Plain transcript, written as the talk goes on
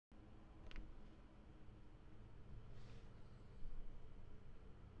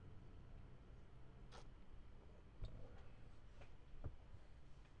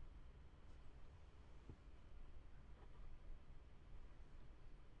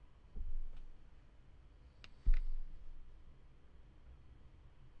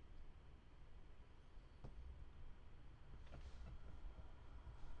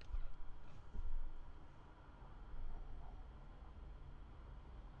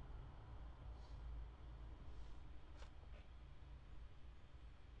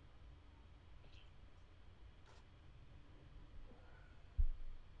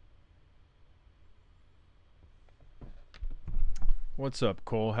What's up,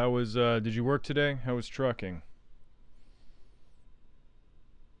 Cole? How was, did you work today? How was trucking?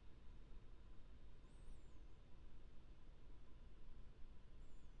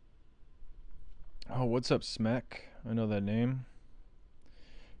 Oh, what's up, Smek? I know that name.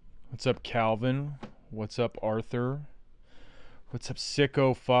 What's up, Calvin? What's up, Arthur? What's up,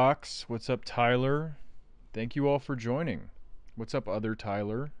 Sicko Fox? What's up, Tyler? Thank you all for joining. What's up, other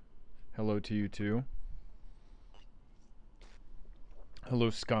Tyler? Hello to you too. Hello,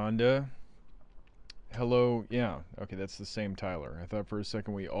 Skanda. Hello, yeah. Okay, that's the same Tyler. I thought for a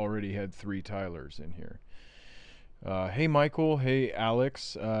second we already had three Tylers in here. Hey, Michael. Hey,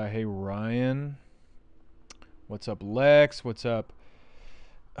 Alex. Hey, Ryan. What's up, Lex? What's up?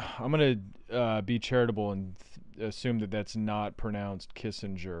 I'm going to be charitable and assume that that's not pronounced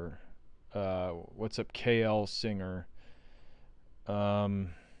Kissinger. What's up, KL Singer?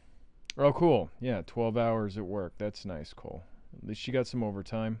 Oh, cool. Yeah, 12 hours at work. That's nice, Cole. At least you got some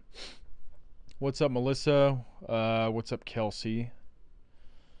overtime. What's up, Melissa? What's up, Kelsey?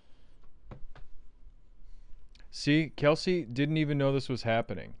 See, Kelsey didn't even know this was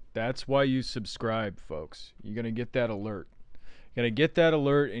happening. That's why you subscribe, folks. You're going to get that alert. You're going to get that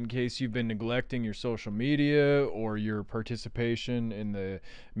alert in case you've been neglecting your social media or your participation in the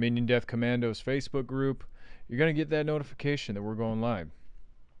Minion Death Commandos Facebook group. You're going to get that notification that we're going live.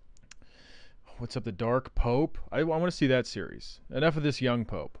 What's up, the Dark Pope? I want to see that series. Enough of this young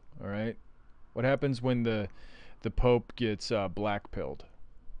Pope, all right? What happens when the Pope gets black-pilled?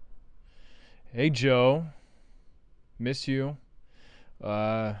 Hey, Joe. Miss you.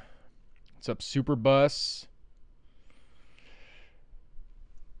 What's up, Superbus?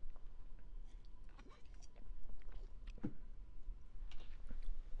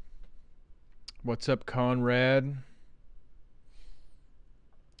 What's up, Conrad?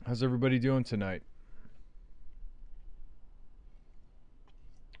 How's everybody doing tonight?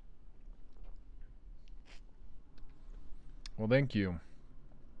 Well, thank you.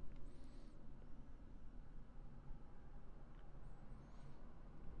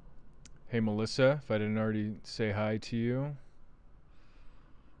 Hey, Melissa, if I didn't already say hi to you,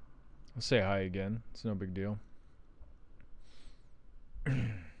 I'll say hi again. It's no big deal.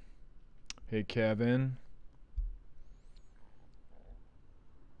 Hey, Kevin.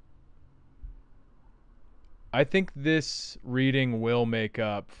 I think this reading will make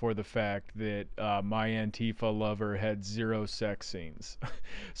up for the fact that my Antifa lover had 0 sex scenes.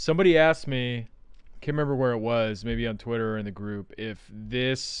 Somebody asked me, can't remember where it was, maybe on Twitter or in the group, if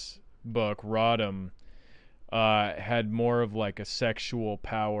this book, Rodham, had more of like a sexual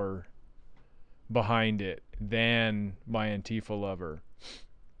power behind it than my Antifa lover.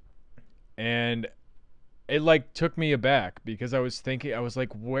 And it like took me aback because I was thinking, I was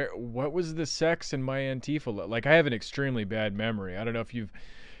like, what was the sex in my Antifa? Like, I have an extremely bad memory. I don't know if you've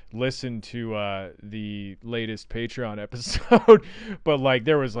listened to the latest Patreon episode, but like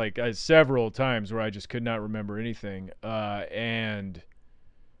there was like several times where I just could not remember anything. And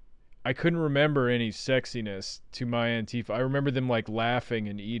I couldn't remember any sexiness to my Antifa. I remember them like laughing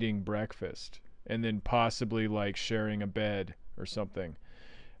and eating breakfast and then possibly like sharing a bed or something.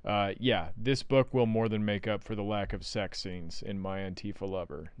 Yeah, this book will more than make up for the lack of sex scenes in my Antifa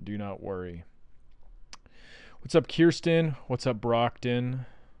lover. Do not worry. What's up, Kirsten? What's up, Brockton?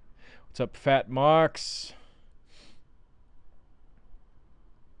 What's up, Fat Mox?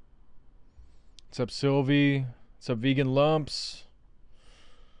 What's up, Sylvie? What's up, Vegan Lumps?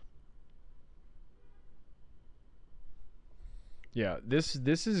 Yeah, this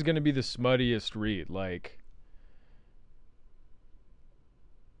is going to be the smuttiest read. Like,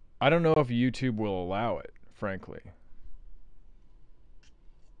 I don't know if YouTube will allow it, frankly.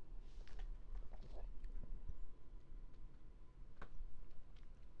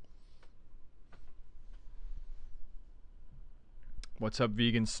 What's up,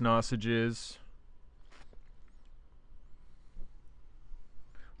 vegan sausages?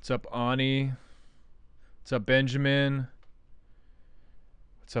 What's up, Ani? What's up, Benjamin?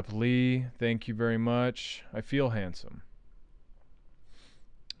 What's up, Lee? Thank you very much. I feel handsome.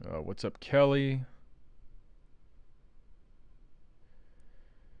 What's up, Kelly?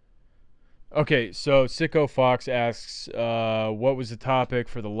 Okay, so Sicko Fox asks, what was the topic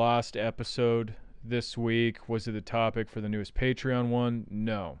for the Lost episode this week? Was it the topic for the newest Patreon one?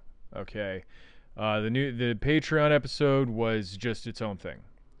 No. Okay. The Patreon episode was just its own thing.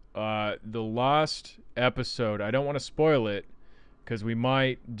 The Lost episode, I don't want to spoil it because we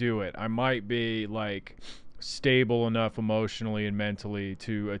might do it. I might be like stable enough emotionally and mentally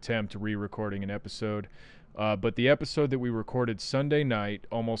to attempt re-recording an episode, But the episode that we recorded Sunday night,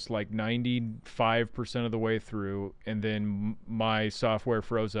 almost like 95% of the way through, and then my software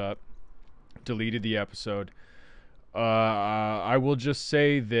froze up, deleted the episode. I will just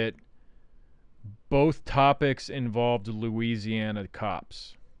say that both topics involved Louisiana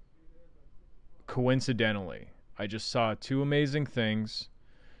cops. Coincidentally, I just saw two amazing things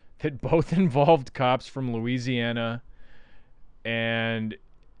that both involved cops from Louisiana, and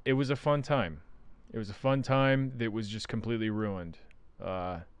it was a fun time. It was a fun time that was just completely ruined.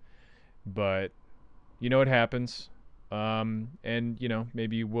 But you know, it happens. And you know,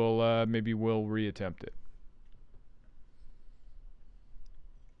 maybe we'll reattempt it.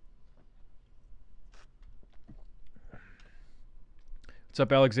 What's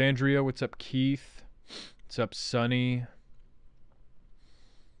up, Alexandria? What's up, Keith? What's up, Sonny?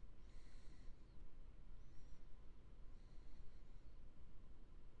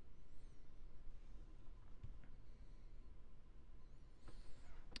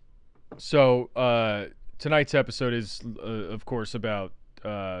 So, tonight's episode is, of course, about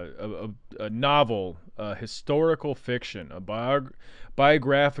a novel, historical fiction, a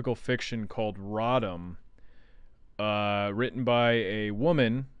biographical fiction called Rodham, written by a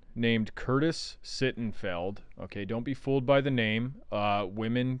woman named Curtis Sittenfeld. Okay, don't be fooled by the name.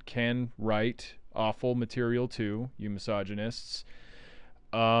 Women can write awful material too, you misogynists.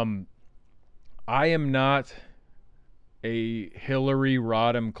 I am not a Hillary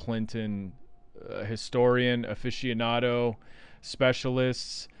Rodham Clinton historian, aficionado,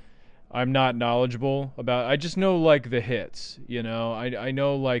 specialists. I'm not knowledgeable about. I just know like the hits, you know. I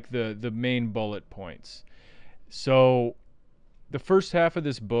know like the main bullet points. So the first half of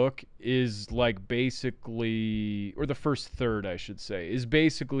this book is like basically, or the first third, I should say, is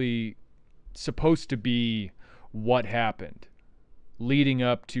basically supposed to be what happened leading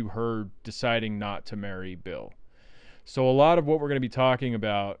up to her deciding not to marry Bill. So a lot of what we're going to be talking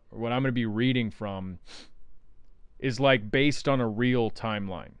about, or what I'm going to be reading from, is like based on a real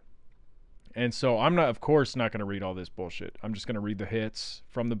timeline. And so I'm not, of course, not going to read all this bullshit. I'm just going to read the hits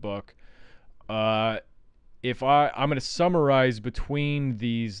from the book. I'm going to summarize between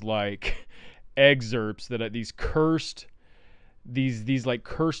these like excerpts that these cursed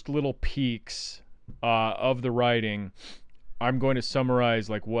little peaks of the writing. I'm going to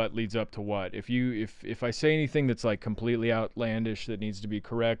summarize like what leads up to what. If I say anything that's like completely outlandish that needs to be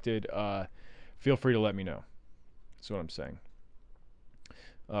corrected, feel free to let me know. That's what I'm saying.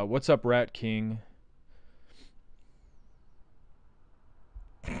 What's up, Rat King?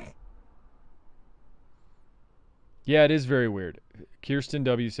 Yeah, it is very weird. Kirsten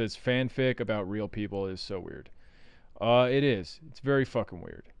W says fanfic about real people is so weird. It is. It's very fucking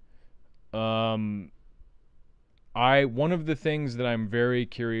weird. One of the things that I'm very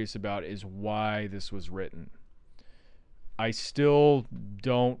curious about is why this was written. I still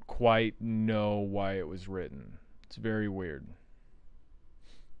don't quite know why it was written. It's very weird.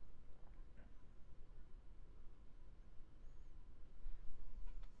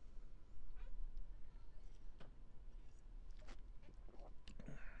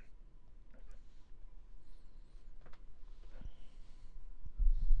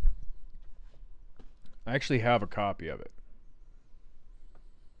 I actually have a copy of it.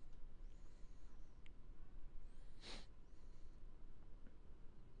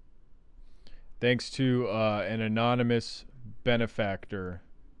 Thanks to an anonymous benefactor,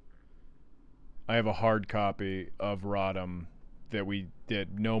 I have a hard copy of Rodham that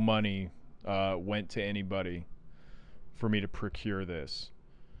no money went to anybody for me to procure this.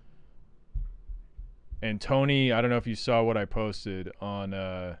 And Tony, I don't know if you saw what I posted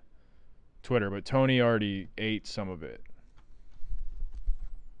on Twitter, but Tony already ate some of it.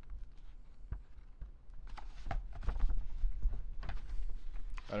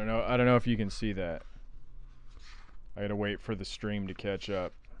 I don't know if you can see that. I gotta wait for the stream to catch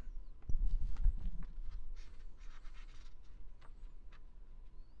up.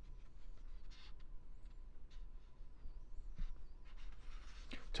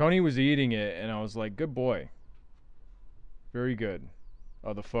 Tony was eating it, and I was like, good boy. Very good.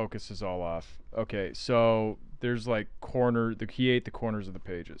 Oh, the focus is all off. Okay, so there's like he ate the corners of the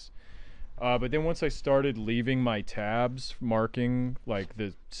pages. But then once I started leaving my tabs, marking like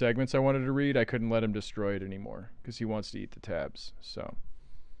the segments I wanted to read, I couldn't let him destroy it anymore because he wants to eat the tabs. So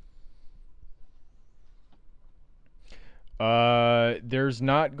there's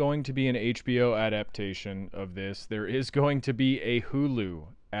not going to be an HBO adaptation of this. There is going to be a Hulu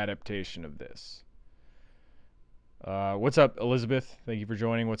adaptation of this. What's up, Elizabeth? Thank you for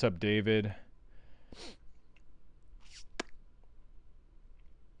joining. What's up, David?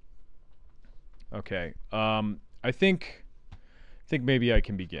 Okay. I think maybe I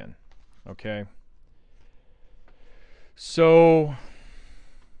can begin. Okay. So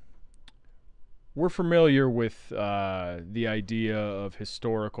we're familiar with the idea of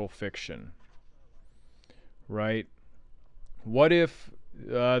historical fiction, right? What if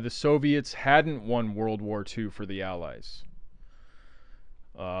the Soviets hadn't won World War II for the Allies?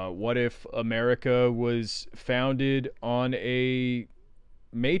 What if America was founded on a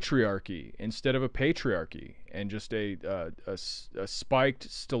matriarchy instead of a patriarchy, and just a spiked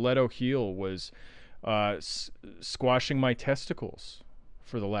stiletto heel was squashing my testicles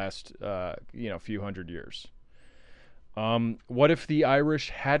for the last few hundred years? What if the Irish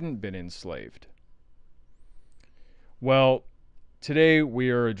hadn't been enslaved? Well, today we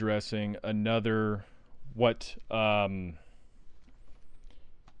are addressing another what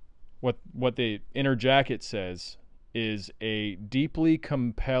the inner jacket says is a deeply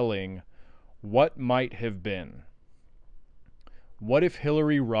compelling what might have been. What if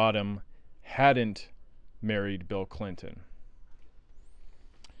Hillary Rodham hadn't married Bill Clinton?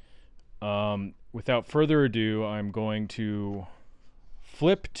 Without further ado, I'm going to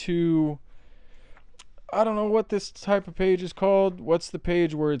flip to, I don't know what this type of page is called. What's the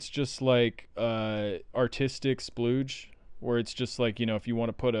page where it's just like artistic splooge, where it's just like, if you want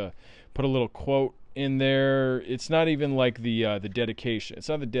to put a little quote in there, it's not even like the dedication. It's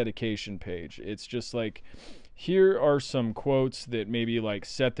not the dedication page. It's just like, here are some quotes that maybe like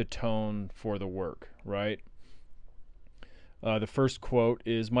set the tone for the work, right? The first quote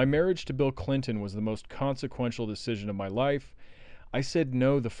is, "My marriage to Bill Clinton was the most consequential decision of my life. I said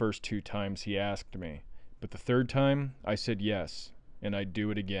no the first 2 times he asked me, but the 3rd time I said yes, and I'd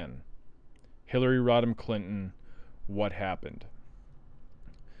do it again." Hillary Rodham Clinton, what happened?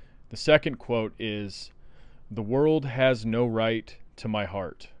 The second quote is, "The world has no right to my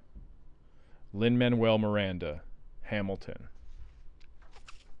heart." Lin-Manuel Miranda, Hamilton.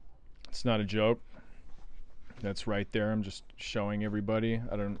 It's not a joke. That's right there. I'm just showing everybody.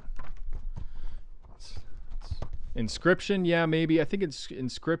 Inscription, yeah, maybe. I think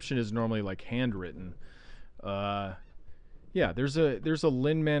inscription is normally like handwritten. Yeah, there's a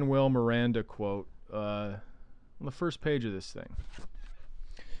Lin-Manuel Miranda quote on the first page of this thing.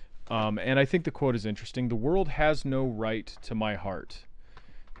 And I think the quote is interesting. "The world has no right to my heart."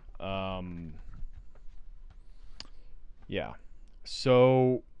 Yeah.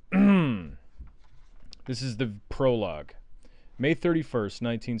 So this is the prologue. May 31st,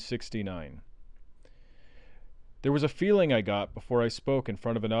 1969. There was a feeling I got before I spoke in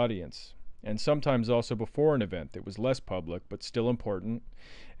front of an audience, and sometimes also before an event that was less public but still important,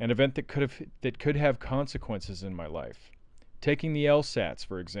 an event that could have consequences in my life. Taking the LSATs,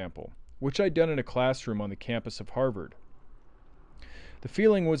 for example, which I'd done in a classroom on the campus of Harvard. The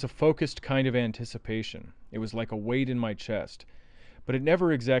feeling was a focused kind of anticipation. It was like a weight in my chest, but it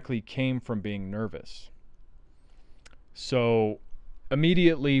never exactly came from being nervous. So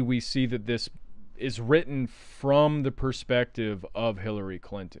immediately we see that this is written from the perspective of Hillary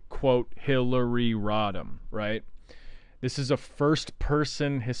Clinton. Quote, Hillary Rodham, right? This is a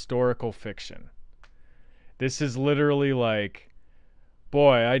first-person historical fiction. This is literally like,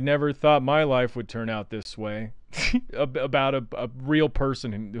 boy, I never thought my life would turn out this way. About a real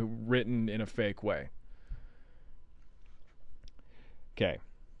person written in a fake way. Okay.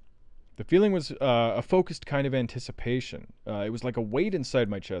 The feeling was a focused kind of anticipation. It was like a weight inside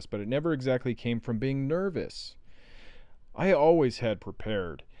my chest, but it never exactly came from being nervous. I always had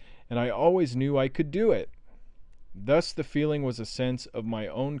prepared, and I always knew I could do it. Thus the feeling was a sense of my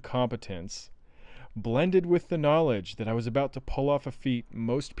own competence, blended with the knowledge that I was about to pull off a feat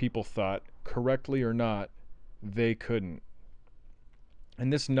most people thought, correctly or not, they couldn't.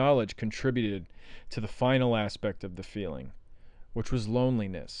 And this knowledge contributed to the final aspect of the feeling, which was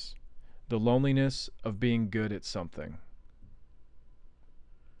loneliness. The loneliness of being good at something.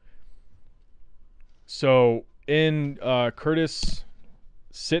 So in Curtis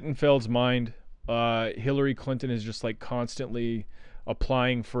Sittenfeld's mind, Hillary Clinton is just like constantly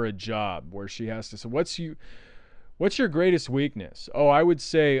applying for a job where she has to say, what's your greatest weakness? Oh, I would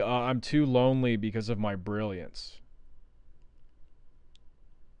say I'm too lonely because of my brilliance.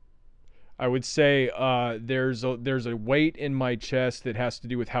 I would say there's a weight in my chest that has to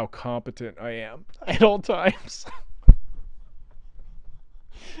do with how competent I am at all times.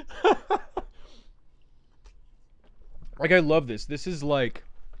 Like, I love this. This is like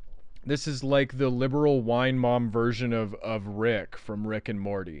the liberal wine mom version of Rick from Rick and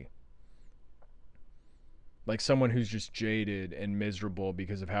Morty. Like someone who's just jaded and miserable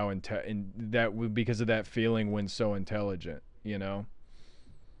because of how because of that feeling when so intelligent, you know?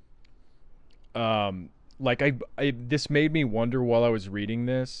 Like this made me wonder while I was reading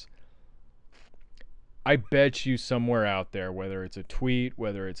this. I bet you somewhere out there, whether it's a tweet,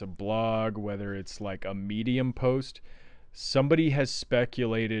 whether it's a blog, whether it's like a Medium post, somebody has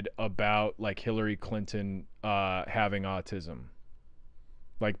speculated about like Hillary Clinton having autism,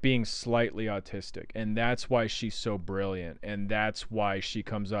 like being slightly autistic, and that's why she's so brilliant, and that's why she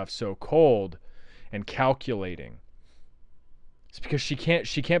comes off so cold and calculating. It's because she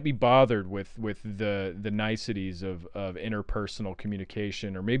can't be bothered with the niceties of interpersonal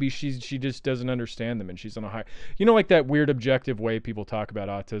communication, or maybe she just doesn't understand them, and she's on a high, like that weird objective way people talk about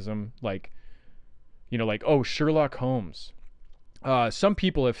autism, like, like, oh, Sherlock Holmes. Some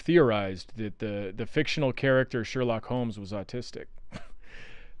people have theorized that the fictional character Sherlock Holmes was autistic.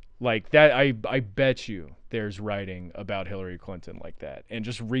 Like that, I bet you there's writing about Hillary Clinton like that, and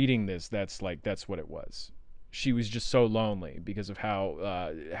just reading this, that's what it was. She was just so lonely because of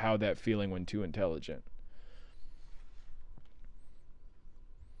how that feeling went too intelligent.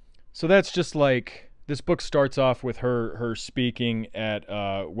 So that's just like, this book starts off with her speaking at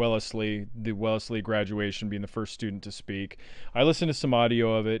Wellesley, the Wellesley graduation, being the first student to speak. I listened to some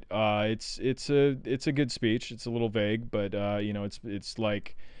audio of it. It's a good speech. It's a little vague, but it's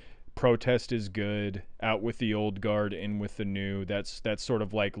like, protest is good, out with the old guard, in with the new. That's sort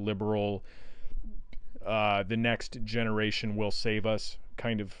of like liberal, the next generation will save us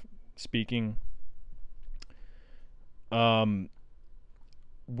kind of speaking.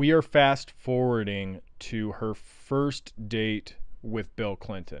 We are fast forwarding to her first date with Bill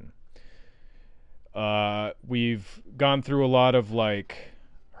Clinton. We've gone through a lot of like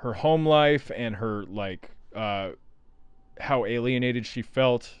her home life and her like how alienated she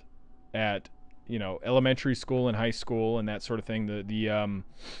felt at elementary school and high school and that sort of thing.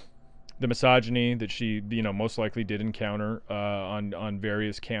 The misogyny that she most likely did encounter on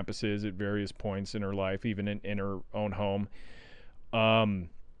various campuses at various points in her life, even in her own home.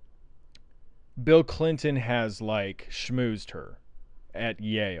 Bill Clinton has like schmoozed her at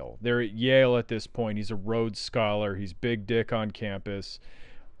Yale. They're at Yale at this point. He's a Rhodes Scholar. He's big dick on campus.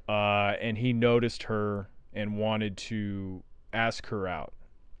 And he noticed her and wanted to ask her out.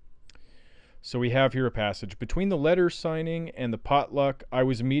 So we have here a passage. Between the letter signing and the potluck, I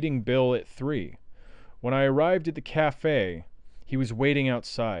was meeting Bill at 3. When I arrived at the cafe, he was waiting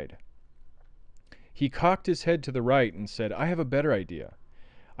outside. He cocked his head to the right and said, "I have a better idea.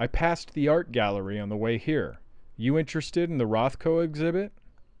 I passed the art gallery on the way here. You interested in the Rothko exhibit?"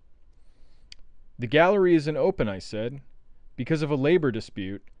 "The gallery isn't open," I said. "Because of a labor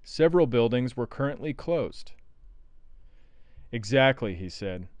dispute, several buildings were currently closed." "Exactly," he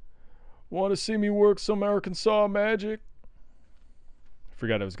said. "Want to see me work some Arkansas magic?" I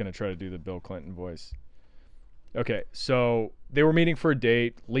forgot I was going to try to do the Bill Clinton voice. Okay, so they were meeting for a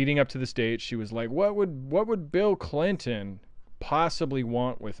date. Leading up to this date, she was like, what would Bill Clinton possibly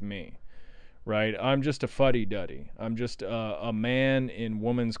want with me? Right? I'm just a fuddy-duddy. I'm just a man in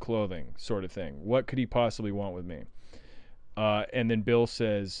woman's clothing sort of thing. What could he possibly want with me? And then Bill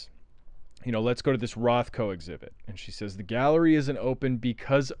says, let's go to this Rothko exhibit. And she says, the gallery isn't open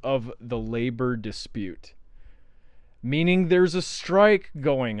because of the labor dispute. Meaning there's a strike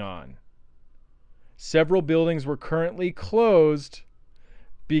going on. Several buildings were currently closed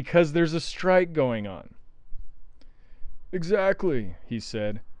because there's a strike going on. Exactly, he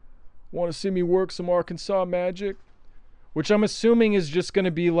said. Want to see me work some Arkansas magic? Which I'm assuming is just going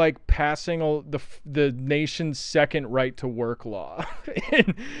to be like passing the nation's second right to work law.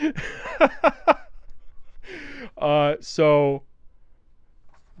 So,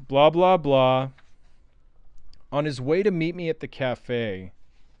 blah, blah, blah. On his way to meet me at the cafe,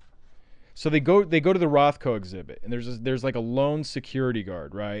 so they go to the Rothko exhibit, and there's like a lone security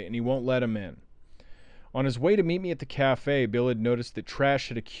guard, right? And he won't let him in. On his way to meet me at the cafe, Bill had noticed that trash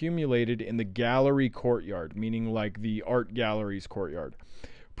had accumulated in the gallery courtyard, meaning like the art gallery's courtyard.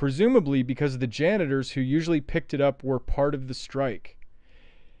 Presumably because the janitors who usually picked it up were part of the strike.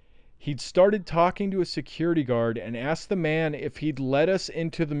 He'd started talking to a security guard and asked the man if he'd let us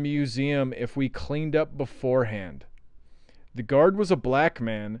into the museum if we cleaned up beforehand. The guard was a black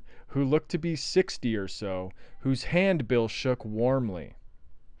man who looked to be 60 or so, whose hand Bill shook warmly.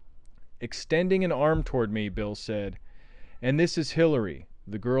 Extending an arm toward me, Bill said, "And this is Hillary,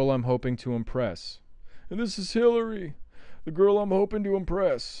 the girl I'm hoping to impress." "And this is Hillary, the girl I'm hoping to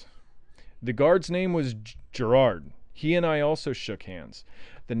impress." The guard's name was Gerard. He and I also shook hands.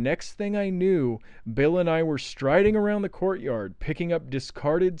 The next thing I knew, Bill and I were striding around the courtyard, picking up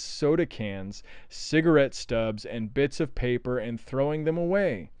discarded soda cans, cigarette stubs, and bits of paper and throwing them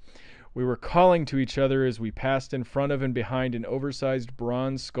away. We were calling to each other as we passed in front of and behind an oversized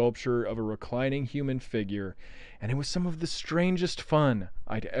bronze sculpture of a reclining human figure, and it was some of the strangest fun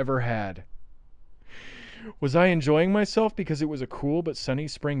I'd ever had. Was I enjoying myself because it was a cool but sunny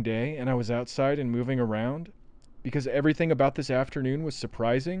spring day and I was outside and moving around? Because everything about this afternoon was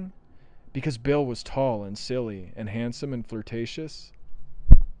surprising? Because Bill was tall and silly and handsome and flirtatious?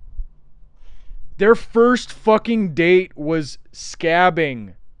 Their first fucking date was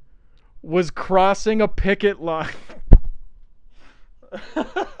scabbing. Was crossing a picket line.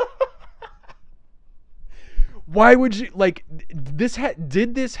 Why would you, like, this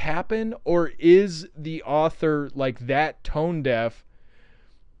did this happen, or is the author like that tone deaf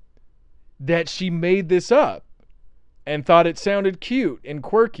that she made this up and thought it sounded cute and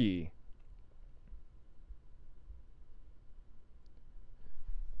quirky?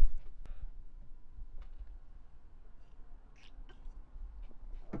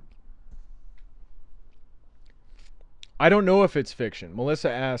 I don't know if it's fiction.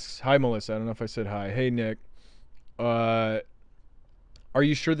 Melissa asks, hi Melissa, I don't know if I said hi. Hey Nick, are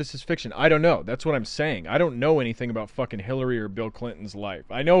you sure this is fiction? I don't know. That's what I'm saying. I don't know anything about fucking Hillary or Bill Clinton's life.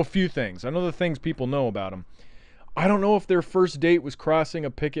 I know a few things. I know the things people know about them. I don't know if their first date was crossing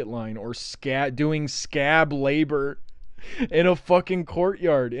a picket line or doing scab labor in a fucking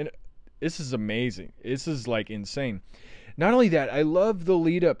courtyard. And this is amazing. This is like insane. Not only that, I love the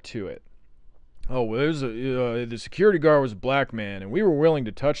lead up to it. Oh, well, the security guard was a black man, and we were willing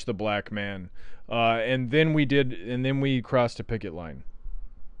to touch the black man, and then we crossed a picket line.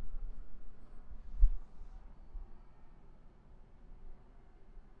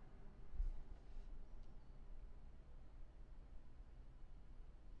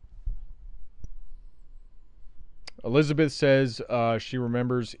 Elizabeth says she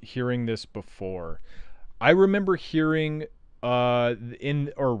remembers hearing this before. I remember hearing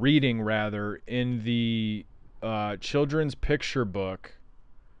reading rather in the children's picture book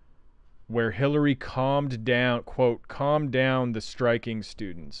where Hillary calmed down the striking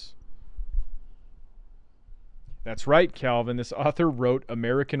students. That's right, Calvin. This author wrote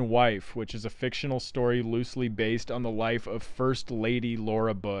American Wife, which is a fictional story loosely based on the life of First Lady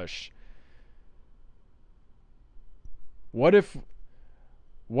Laura Bush. What if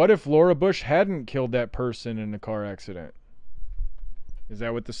Laura Bush hadn't killed that person in a car accident? Is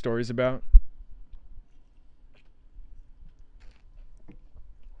that what the story's about?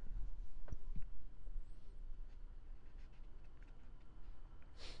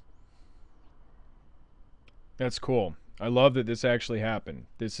 That's cool. I love that this actually happened.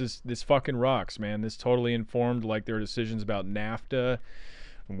 This fucking rocks, man. This totally informed like their decisions about NAFTA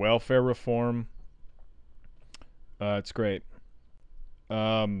and welfare reform. It's great.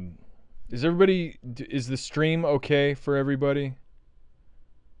 Is the stream okay for everybody?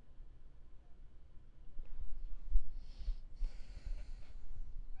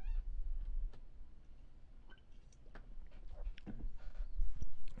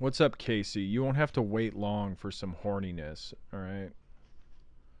 What's up, Casey? You won't have to wait long for some horniness, all right?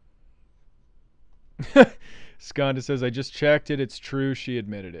 Skanda says, I just checked it. It's true. She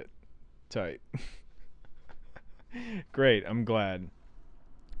admitted it. Tight. Great. I'm glad.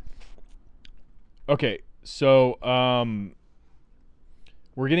 Okay, so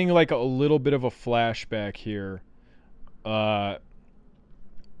we're getting like a little bit of a flashback here. Unlike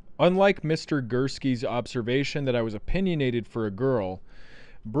Mr. Gursky's observation that I was opinionated for a girl,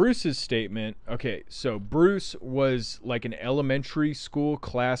 Bruce's statement, okay, so Bruce was like an elementary school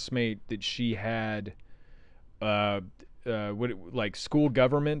classmate that she had like school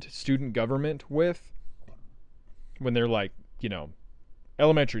government, student government with when they're like, you know,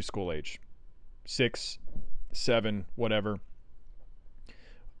 elementary school age, 6, 7, whatever.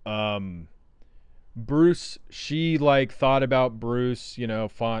 Bruce, she like thought about Bruce, you know,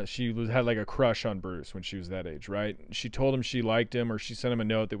 she had like a crush on Bruce when she was that age, right? She told him she liked him, or she sent him a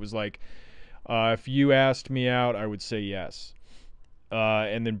note that was like, if you asked me out, I would say yes.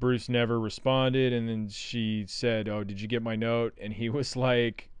 And then Bruce never responded, and then she said, oh, did you get my note? And he was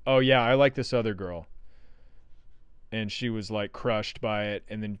like, oh yeah, I like this other girl. And she was like crushed by it,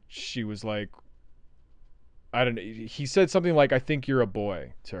 and then she was like, I don't know, he said something like, I think you're a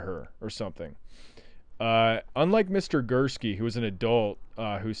boy to her, or something. Unlike Mr. Gursky, who was an adult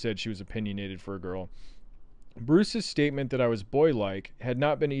who said she was opinionated for a girl, Bruce's statement that I was boy-like had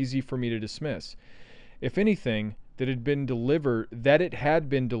not been easy for me to dismiss. If anything, that it had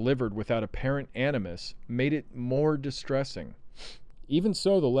been delivered without apparent animus made it more distressing. Even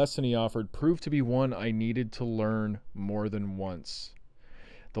so, the lesson he offered proved to be one I needed to learn more than once.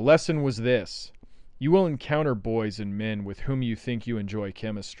 The lesson was this: you will encounter boys and men with whom you think you enjoy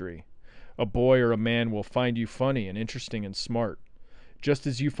chemistry. A boy or a man will find you funny and interesting and smart, just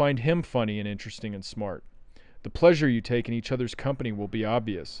as you find him funny and interesting and smart. The pleasure you take in each other's company will be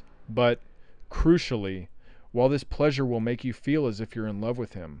obvious, but, crucially, while this pleasure will make you feel as if you're in love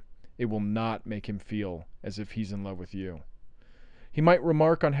with him, it will not make him feel as if he's in love with you. He might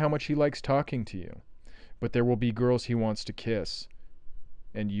remark on how much he likes talking to you, but there will be girls he wants to kiss,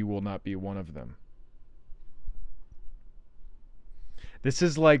 and you will not be one of them. This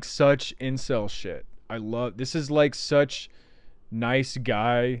is like such incel shit. This is like such nice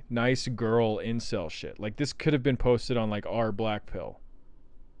guy, nice girl incel shit. Like, this could have been posted on like our Black Pill.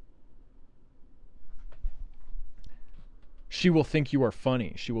 She will think you are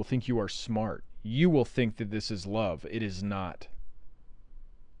funny. She will think you are smart. You will think that this is love. It is not.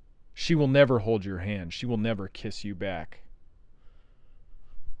 She will never hold your hand. She will never kiss you back.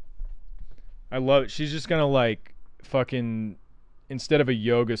 I love it. She's just gonna like fucking, instead of a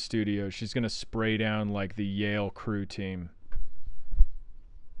yoga studio, she's gonna spray down like the Yale crew team.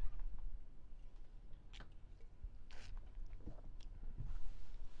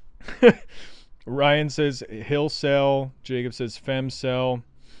 Ryan says he'll sell. Jacob says fem sell.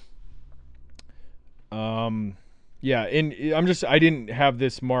 Yeah, and I didn't have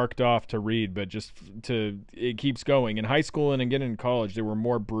this marked off to read, but it keeps going. In high school and again in college, there were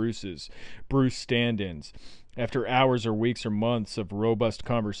more Bruce stand-ins. After hours or weeks or months of robust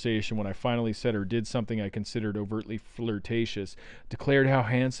conversation, when I finally said or did something I considered overtly flirtatious, declared how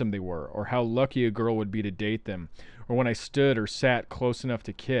handsome they were, or how lucky a girl would be to date them, or when I stood or sat close enough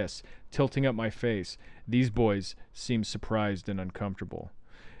to kiss, tilting up my face, these boys seemed surprised and uncomfortable.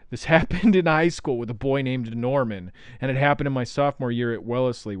 This happened in high school with a boy named Norman, and it happened in my sophomore year at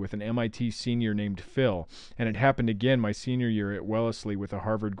Wellesley with an MIT senior named Phil, and it happened again my senior year at Wellesley with a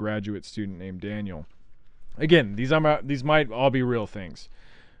Harvard graduate student named Daniel. Again, these might all be real things.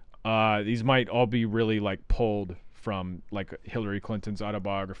 These might all be really like pulled from like Hillary Clinton's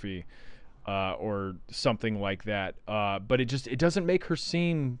autobiography, or something like that. But it doesn't make her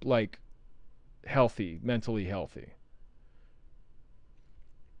seem like mentally healthy.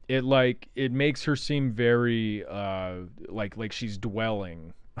 It makes her seem very like she's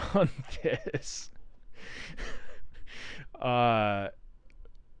dwelling on this.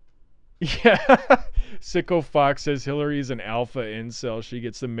 Yeah. Sicko Fox says Hillary is an alpha incel. She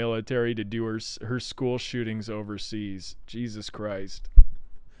gets the military to do her school shootings overseas. Jesus Christ.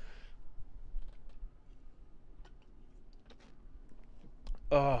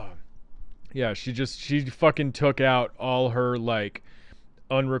 Yeah, she fucking took out all her like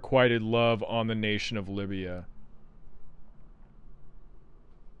unrequited love on the nation of Libya.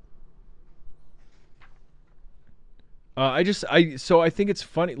 So I think it's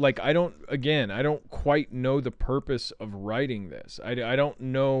funny. Like, I don't quite know the purpose of writing this. I don't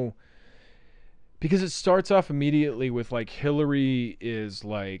know, because it starts off immediately with like Hillary is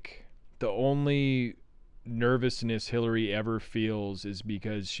like the only nervousness Hillary ever feels is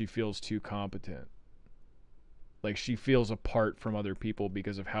because she feels too competent. Like, she feels apart from other people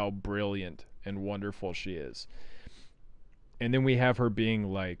because of how brilliant and wonderful she is. And then we have her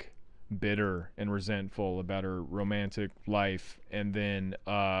being like bitter and resentful about her romantic life, and then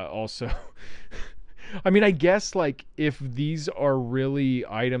also I mean, I guess like if these are really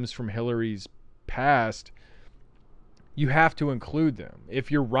items from Hillary's past, you have to include them. If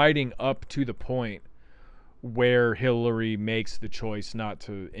you're writing up to the point where Hillary makes the choice not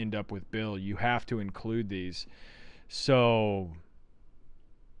to end up with Bill, you have to include these. So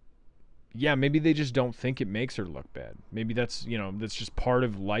yeah, maybe they just don't think it makes her look bad. Maybe that's just part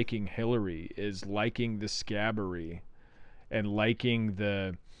of liking Hillary, is liking the scabbery and liking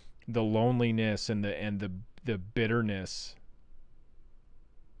the loneliness and the bitterness.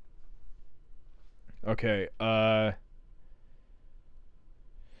 Okay,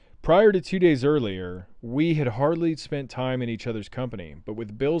 prior to 2 days earlier, we had hardly spent time in each other's company, but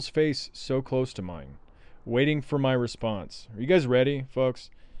with Bill's face so close to mine, waiting for my response. Are you guys ready, folks?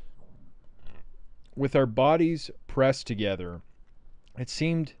 With our bodies pressed together, it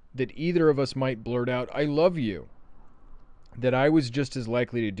seemed that either of us might blurt out, "I love you," that I was just as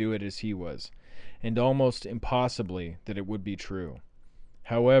likely to do it as he was, and almost impossibly that it would be true.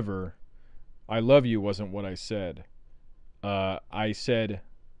 However, "I love you" wasn't what I said.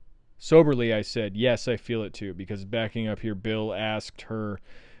 Soberly I said, "Yes, I feel it too," because backing up here, Bill asked her,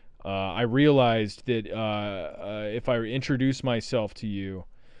 I realized that if I introduced myself to you,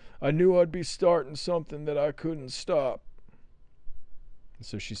 I knew I'd be starting something that I couldn't stop.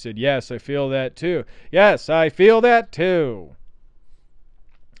 So she said, "Yes, I feel that too." Yes, I feel that too.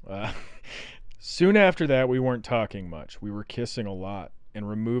 Soon after that, we weren't talking much. We were kissing a lot. and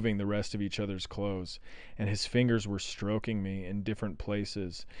removing the rest of each other's clothes, and his fingers were stroking me in different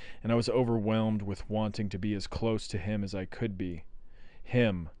places, and I was overwhelmed with wanting to be as close to him as I could be.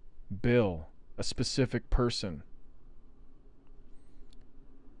 Him, Bill, a specific person.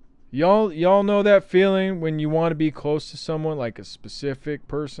 Y'all know that feeling when you want to be close to someone, like a specific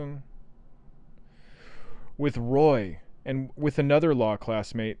person? With Roy, and with another law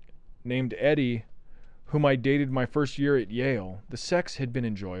classmate named Eddie, whom I dated my first year at Yale, the sex had been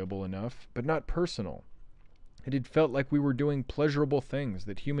enjoyable enough, but not personal. It had felt like we were doing pleasurable things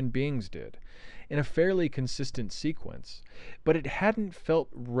that human beings did, in a fairly consistent sequence, but it hadn't felt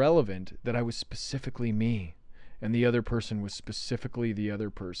relevant that I was specifically me, and the other person was specifically the other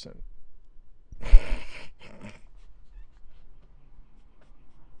person.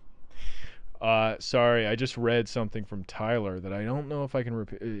 Sorry, I just read something from Tyler that I don't know if I can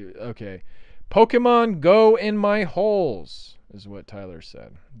repeat. Okay. Pokemon go in my holes, is what Tyler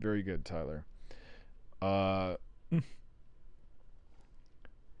said. Very good, Tyler.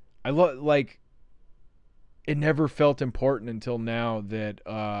 Like, it never felt important until now that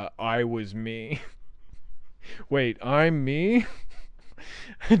I was me. Wait, I'm me?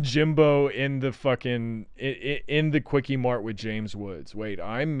 Jimbo in the fucking in the Quickie Mart with James Woods. Wait,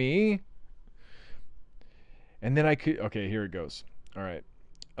 I'm me? And then I could, okay, here it goes. All right.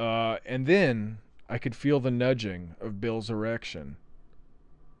 And then I could feel the nudging of Bill's erection.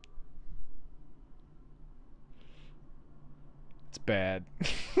 It's bad.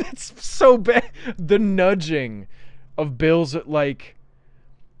 It's so bad. The nudging of Bill's, like,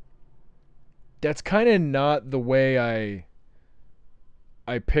 that's kind of not the way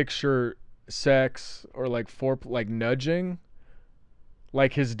I picture sex, or like like nudging.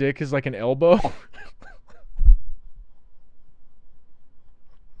 Like his dick is like an elbow.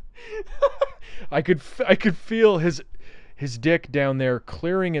 I could feel his dick down there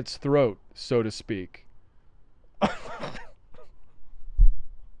clearing its throat, so to speak.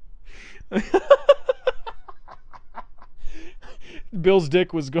 Bill's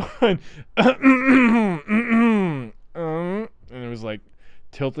dick was going and it was like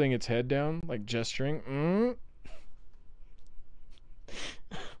tilting its head down, like gesturing.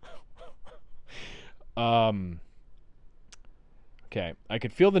 Okay, I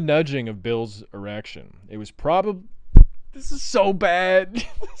could feel the nudging of Bill's erection. It was probably... This is so bad.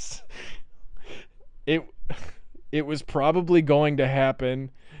 It was probably going to happen.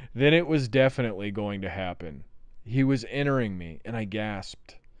 Then it was definitely going to happen. He was entering me, and I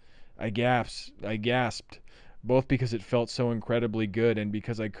gasped. I gasped, both because it felt so incredibly good and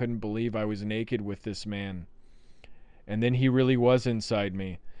because I couldn't believe I was naked with this man. And then he really was inside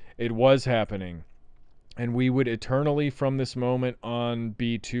me. It was happening. And we would eternally, from this moment on,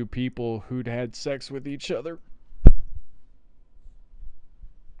 be two people who'd had sex with each other.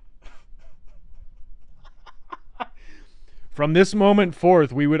 From this moment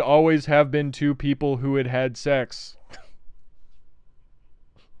forth, we would always have been two people who had had sex.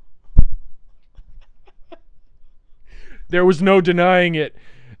 There was no denying it.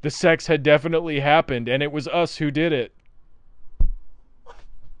 The sex had definitely happened, and it was us who did it.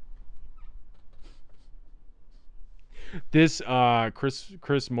 This,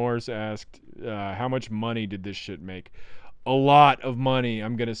 Chris Morse asked, how much money did this shit make? A lot of money,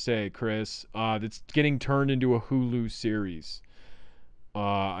 I'm going to say, Chris. That's getting turned into a Hulu series.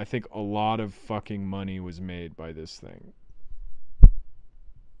 I think a lot of fucking money was made by this thing.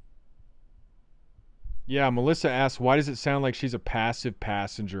 Yeah, Melissa asks, why does it sound like she's a passive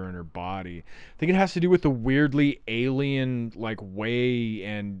passenger in her body? I think it has to do with the weirdly alien, like, way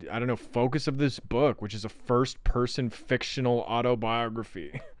and, I don't know, focus of this book, which is a first-person fictional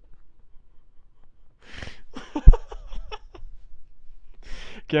autobiography.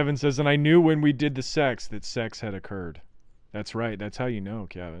 Kevin says, and I knew when we did the sex that sex had occurred. That's right. That's how you know,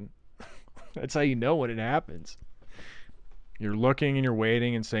 Kevin. That's how you know when it happens. You're looking and you're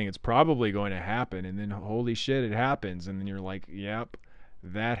waiting and saying it's probably going to happen, and then holy shit, it happens, and then you're like, yep,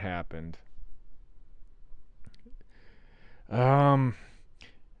 that happened.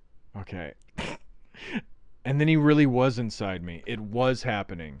 Okay. And then he really was inside me. It was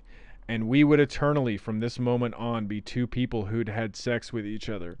happening. And we would eternally, from this moment on, be two people who'd had sex with each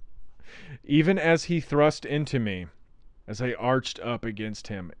other. Even as he thrust into me, as I arched up against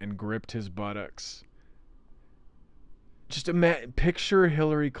him and gripped his buttocks. Just picture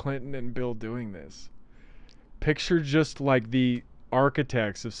Hillary Clinton and Bill doing this. Picture just like the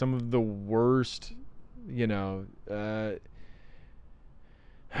architects of some of the worst, you know,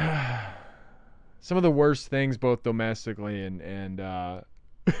 some of the worst things, both domestically and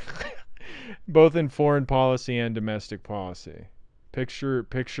both in foreign policy and domestic policy.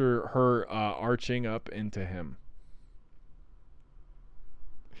 Picture her arching up into him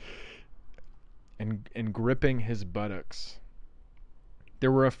and gripping his buttocks.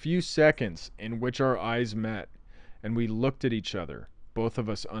 There were a few seconds in which our eyes met, and we looked at each other, both of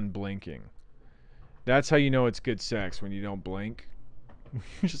us unblinking. That's how you know it's good sex, when you don't blink.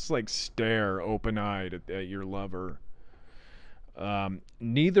 Just like stare open-eyed at your lover.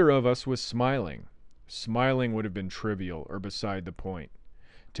 Neither of us was smiling. Smiling would have been trivial or beside the point.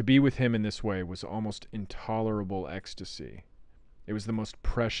 To be with him in this way was almost intolerable ecstasy. It was the most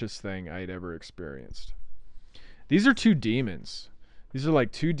precious thing I had ever experienced. These are two demons. These are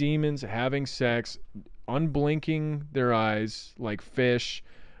like two demons having sex, unblinking their eyes like fish,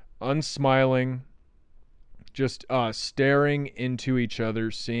 unsmiling, just staring into each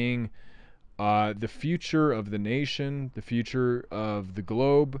other, seeing the future of the nation, the future of the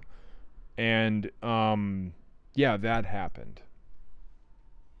globe. And, yeah, that happened.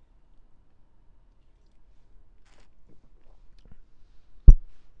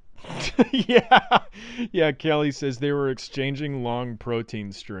 Yeah, Kelly says they were exchanging long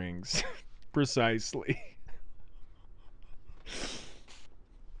protein strings. Precisely.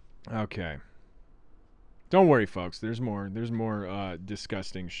 Okay. Don't worry, folks. There's more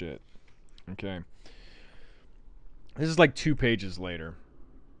disgusting shit. Okay. This is like 2 pages later.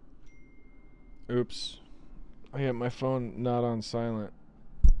 Oops. I got my phone not on silent.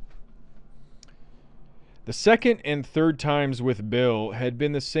 The second and third times with Bill had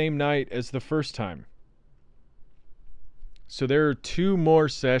been the same night as the first time. So there are 2 more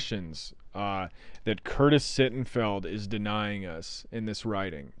sessions that Curtis Sittenfeld is denying us in this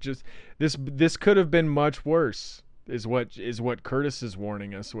writing. Just this could have been much worse, is what Curtis is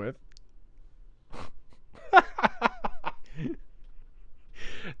warning us with.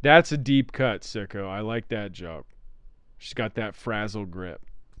 That's a deep cut, sicko. I like that joke. She's got that frazzle grip.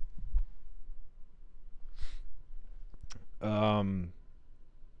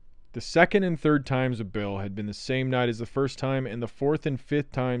 The second and third times of Bill had been the same night as the first time, and the fourth and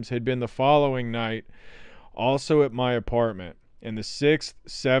fifth times had been the following night, also at my apartment. And the sixth,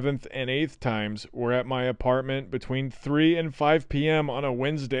 seventh, and eighth times were at my apartment between 3 and 5 p.m. on a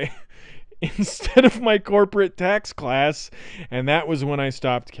Wednesday instead of my corporate tax class, and that was when I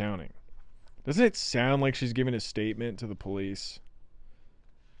stopped counting. Doesn't it sound like she's giving a statement to the police?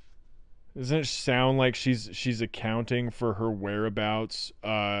 Doesn't it sound like she's accounting for her whereabouts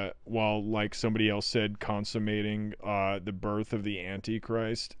while, like somebody else said, consummating the birth of the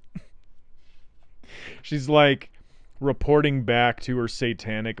Antichrist? She's like reporting back to her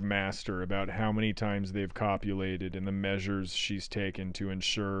satanic master about how many times they've copulated and the measures she's taken to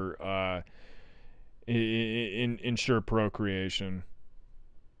ensure ensure procreation.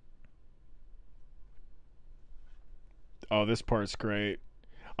 Oh, this part's great.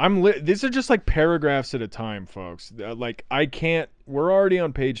 These are just like paragraphs at a time, folks. Like I can't. We're already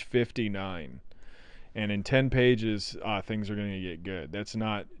on page 59, and in 10 pages, things are going to get good. That's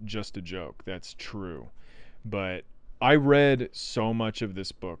not just a joke. That's true. But I read so much of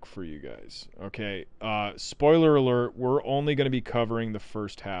this book for you guys. Okay. Spoiler alert: we're only going to be covering the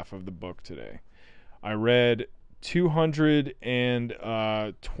first half of the book today. I read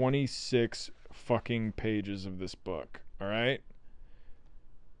 226 fucking pages of this book. All right.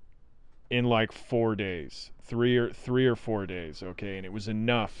 In like 4 days, three or 4 days, okay, and it was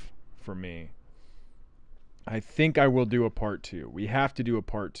enough for me. I think I will do a part 2. We have to do a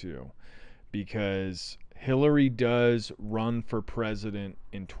part 2 because Hillary does run for president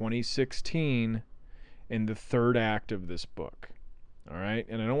in 2016 in the third act of this book. All right,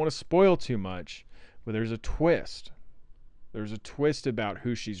 and I don't want to spoil too much, but there's a twist. There's a twist about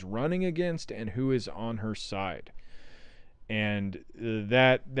who she's running against and who is on her side. And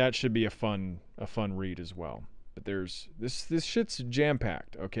that should be a fun read as well. But there's this shit's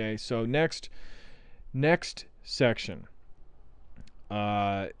jam-packed, okay? So next section.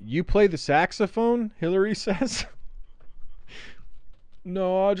 You play the saxophone? Hillary says.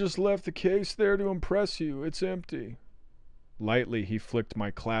 No, I just left the case there to impress you. It's empty. Lightly he flicked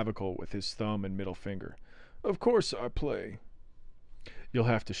my clavicle with his thumb and middle finger. Of course I play. You'll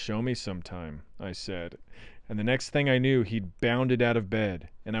have to show me sometime, I said. And the next thing I knew, he'd bounded out of bed,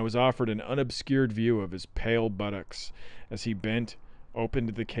 and I was offered an unobscured view of his pale buttocks as he bent,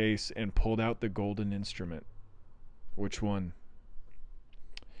 opened the case, and pulled out the golden instrument. Which one?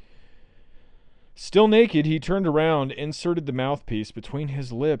 Still naked, he turned around, inserted the mouthpiece between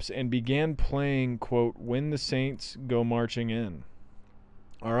his lips, and began playing, quote, When the Saints Go Marching In.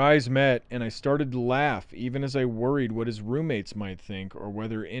 Our eyes met, and I started to laugh, even as I worried what his roommates might think, or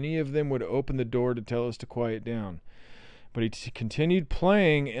whether any of them would open the door to tell us to quiet down. But he continued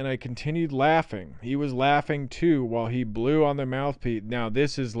playing, and I continued laughing. He was laughing too while he blew on the mouthpiece. Now,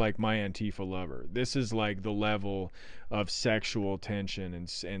 this is like my Antifa lover. This is like the level of sexual tension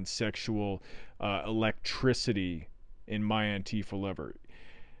and sexual electricity in my Antifa lover.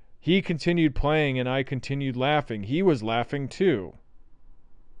 He continued playing, and I continued laughing. He was laughing too.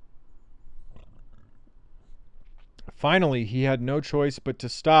 Finally, he had no choice but to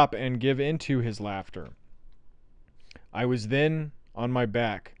stop and give into his laughter. I was then on my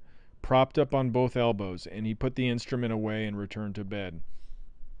back, propped up on both elbows, and he put the instrument away and returned to bed.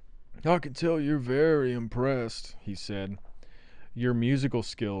 "I can tell you're very impressed," he said. "Your musical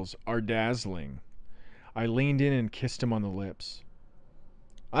skills are dazzling." I leaned in and kissed him on the lips.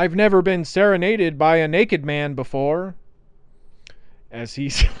 "I've never been serenaded by a naked man before." As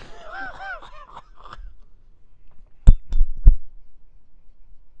he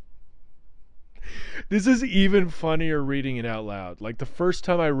This is even funnier reading it out loud. Like the first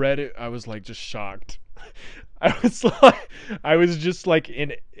time I read it, I was like just shocked. I was just like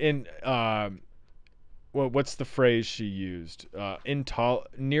in what's the phrase she used?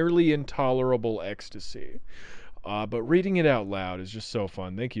 Nearly intolerable ecstasy. But reading it out loud is just so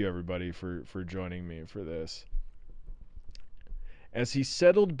fun. Thank you everybody for joining me for this. As he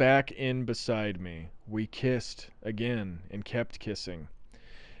settled back in beside me, we kissed again and kept kissing.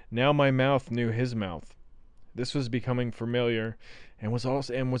 Now my mouth knew his mouth. This was becoming familiar and was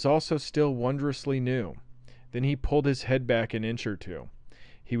also still wondrously new. Then he pulled his head back an inch or two.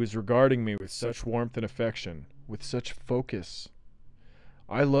 He was regarding me with such warmth and affection, with such focus.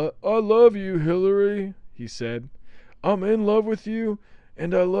 I love you, Hillary," he said. "I'm in love with you,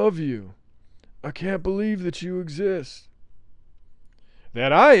 and I love you. I can't believe that you exist."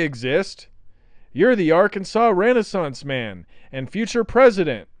 "That I exist? You're the Arkansas Renaissance man and future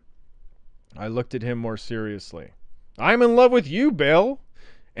president." I looked at him more seriously. "I'm in love with you, Bill,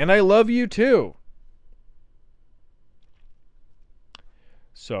 and I love you too."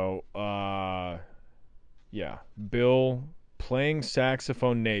 So, yeah, Bill playing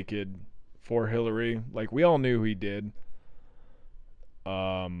saxophone naked for Hillary, like we all knew he did.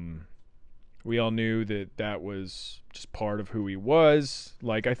 We all knew that was just part of who he was.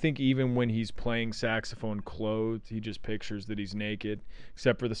 Like, I think even when he's playing saxophone clothed, he just pictures that he's naked,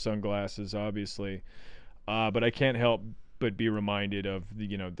 except for the sunglasses, obviously. But I can't help but be reminded of the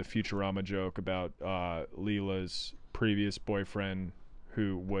Futurama joke about Leela's previous boyfriend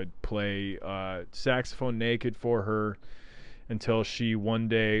who would play saxophone naked for her until she one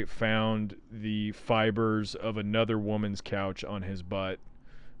day found the fibers of another woman's couch on his butt.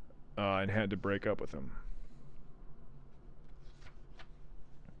 And had to break up with him.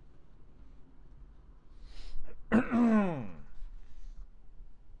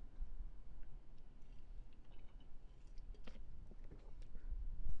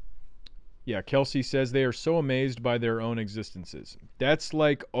 Yeah, Kelsey says they are so amazed by their own existences. That's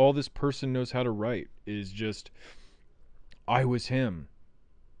like all this person knows how to write is just, I was him,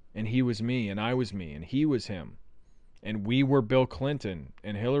 and he was me, and I was me, and he was him. And we were Bill Clinton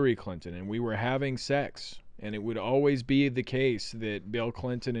and Hillary Clinton, and we were having sex. And it would always be the case that Bill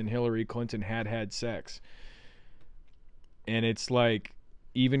Clinton and Hillary Clinton had sex. And it's like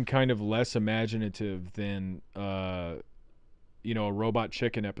even kind of less imaginative than, a Robot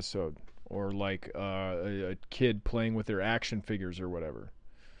Chicken episode. Or like a kid playing with their action figures or whatever.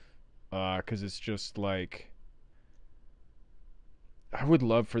 Because it's just like, I would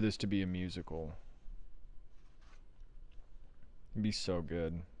love for this to be a musical. It'd be so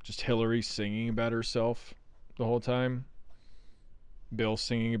good. Just Hillary singing about herself the whole time. Bill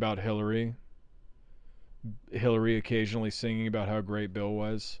singing about Hillary. Hillary occasionally singing about how great Bill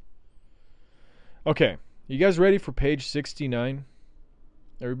was. Okay, you guys ready for page 69?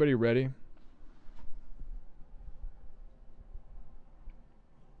 Everybody ready?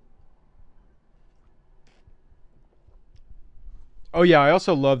 Oh yeah, I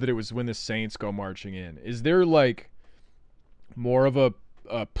also love that it was when the Saints go marching in. Is there like more of a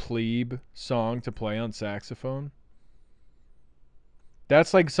plebe song to play on saxophone?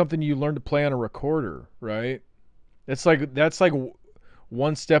 That's like something you learn to play on a recorder, right? That's like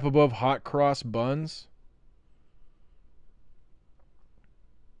one step above hot cross buns.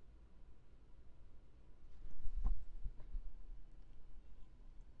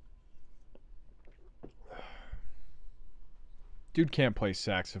 Dude can't play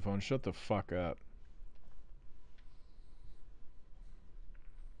saxophone. Shut the fuck up.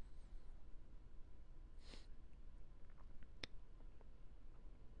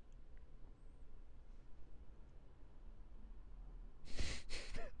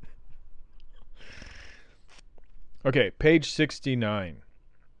 Okay, page 69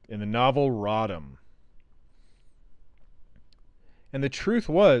 in the novel Rodham. And the truth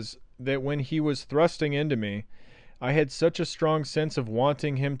was that when he was thrusting into me, I had such a strong sense of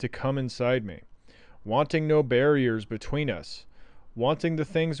wanting him to come inside me, wanting no barriers between us, wanting the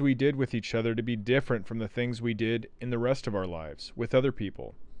things we did with each other to be different from the things we did in the rest of our lives with other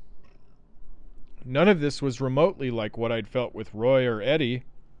people. None of this was remotely like what I'd felt with Roy or Eddie.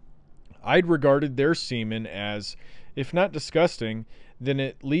 I'd regarded their semen as, if not disgusting, then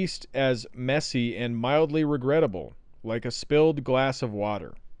at least as messy and mildly regrettable, like a spilled glass of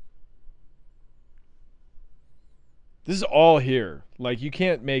water. This is all here. Like, you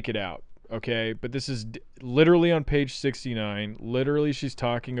can't make it out, okay? But this is literally on page 69. Literally, she's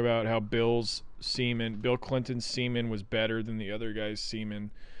talking about how Bill Clinton's semen was better than the other guy's semen.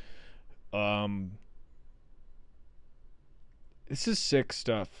 This is sick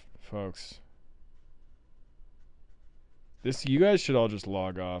stuff, folks. You guys should all just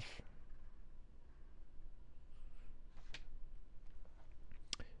log off.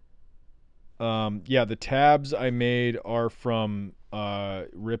 Yeah, the tabs I made are from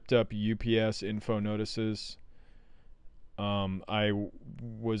ripped up UPS info notices. I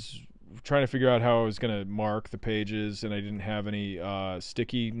was trying to figure out how I was going to mark the pages, and I didn't have any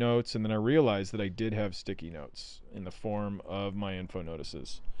sticky notes, and then I realized that I did have sticky notes in the form of my info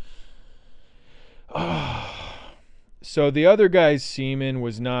notices. So the other guy's semen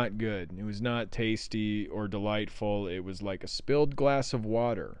was not good. It was not tasty or delightful. It was like a spilled glass of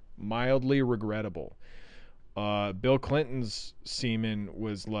water, mildly regrettable. Bill Clinton's semen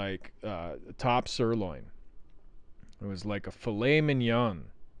was like top sirloin. It was like a filet mignon.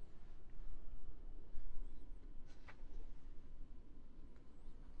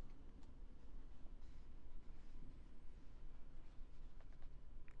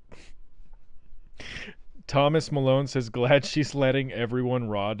 Thomas Malone says, glad she's letting everyone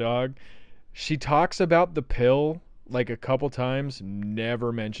raw dog. She talks about the pill like a couple times,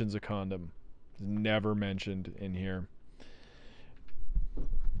 never mentions a condom. Never mentioned in here.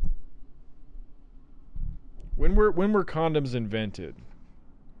 When were condoms invented?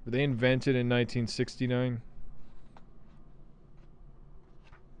 Were they invented in 1969?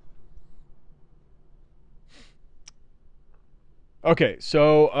 Okay,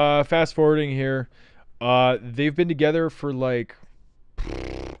 so fast forwarding here. They've been together for like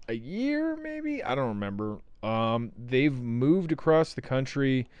a year, maybe? I don't remember. They've moved across the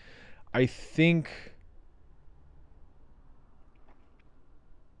country. I don't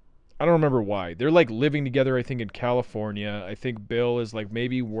remember why. They're like living together, I think, in California. I think Bill is like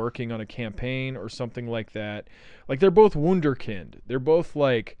maybe working on a campaign or something like that. Like, they're both wunderkind. They're both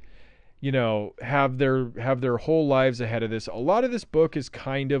like, you know, have their whole lives ahead of this. A lot of this book is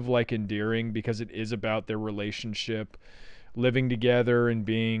kind of like endearing because it is about their relationship, living together and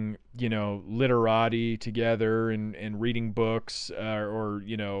being, you know, literati together and reading books or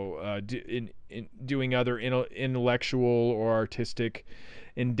you know, doing other intellectual or artistic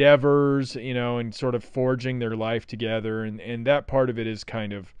endeavors, you know, and sort of forging their life together. And that part of it is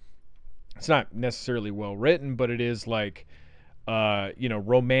kind of, it's not necessarily well written, but it is like, you know,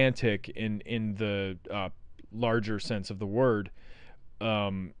 romantic in the larger sense of the word.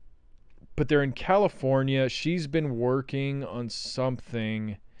 But they're in California. She's been working on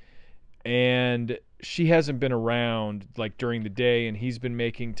something, and she hasn't been around like during the day, and he's been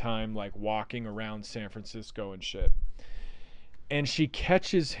making time like walking around San Francisco and shit. And she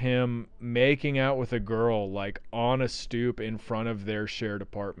catches him making out with a girl like on a stoop in front of their shared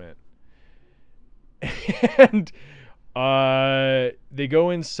apartment. And they go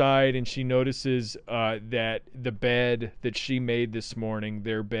inside, and she notices that the bed that she made this morning,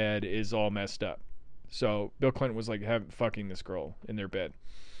 their bed, is all messed up. So Bill Clinton was like fucking this girl in their bed.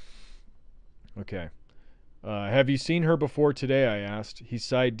 Okay. Have you seen her before today? I asked. He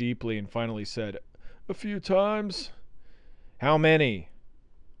sighed deeply and finally said, a few times. How many?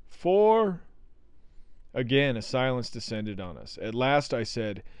 4? Again, a silence descended on us. At last I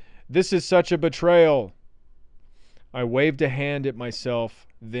said, this is such a betrayal. I waved a hand at myself,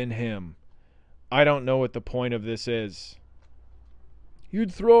 then him. I don't know what the point of this is.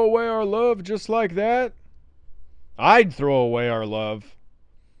 You'd throw away our love just like that? I'd throw away our love.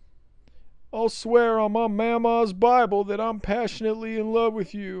 I'll swear on my mama's Bible that I'm passionately in love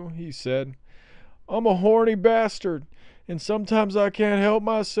with you, he said. I'm a horny bastard, and sometimes I can't help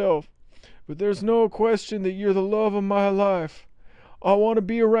myself. But there's no question that you're the love of my life. I want to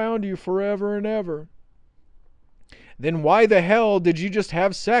be around you forever and ever. Then why the hell did you just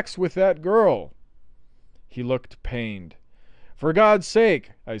have sex with that girl? He looked pained. For God's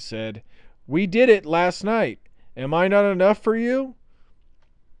sake, I said. We did it last night, Am I not enough for you?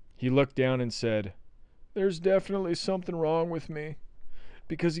 He looked down and said, There's definitely something wrong with me.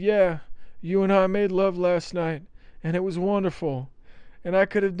 Because, yeah, you and I made love last night, and it was wonderful. And I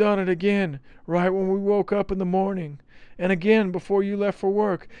could have done it again, right when we woke up in the morning, and again before you left for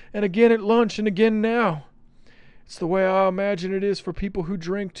work, and again at lunch, and again now. It's the way I imagine it is for people who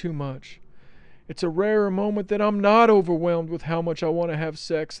drink too much. It's a rarer moment that I'm not overwhelmed with how much I want to have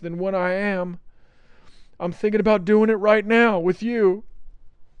sex than when I am. I'm thinking about doing it right now with you.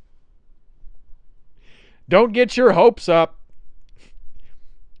 Don't get your hopes up.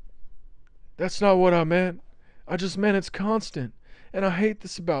 That's not what I meant. I just meant it's constant, and I hate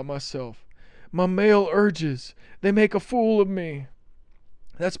this about myself. My male urges, they make a fool of me.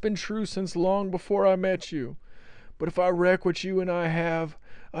 That's been true since long before I met you. But if I wreck what you and I have,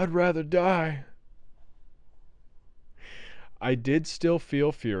 I'd rather die. I did still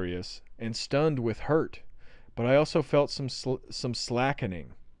feel furious and stunned with hurt, but I also felt some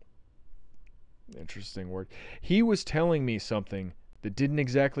slackening. Interesting word. He was telling me something that didn't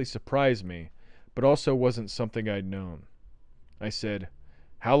exactly surprise me, but also wasn't something I'd known. I said,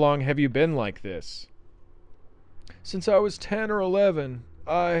 How long have you been like this? Since I was 10 or 11.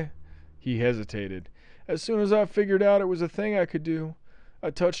 He hesitated. As soon as I figured out it was a thing I could do, I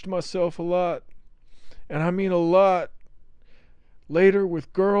touched myself a lot. And I mean a lot. Later,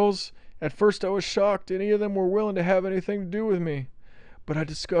 with girls, at first I was shocked any of them were willing to have anything to do with me, but I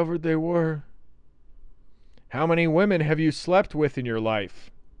discovered they were. How many women have you slept with in your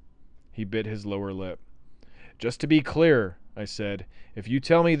life? He bit his lower lip. Just to be clear, I said, if you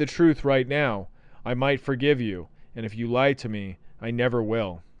tell me the truth right now, I might forgive you, and if you lie to me, I never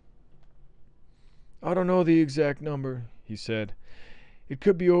will. I don't know the exact number, he said. It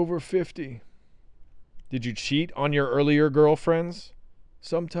could be over 50. Did you cheat on your earlier girlfriends?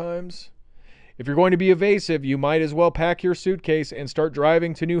 Sometimes. If you're going to be evasive, you might as well pack your suitcase and start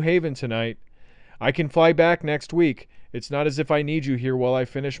driving to New Haven tonight. I can fly back next week. It's not as if I need you here while I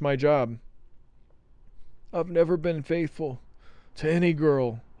finish my job. I've never been faithful to any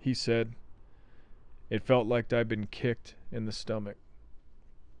girl, he said. It felt like I'd been kicked in the stomach.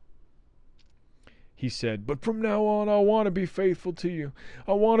 He said, But from now on, I want to be faithful to you.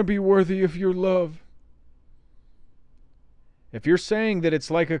 I want to be worthy of your love. If you're saying that it's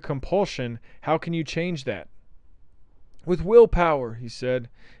like a compulsion, how can you change that? With willpower, he said,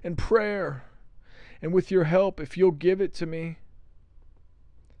 and prayer. And with your help, if you'll give it to me.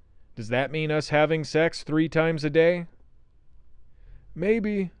 Does that mean us having sex 3 times a day?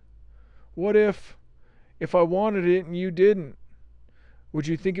 Maybe. What if I wanted it and you didn't? Would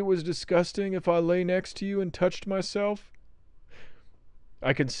you think it was disgusting if I lay next to you and touched myself?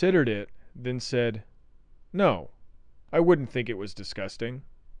 I considered it, then said, No, I wouldn't think it was disgusting.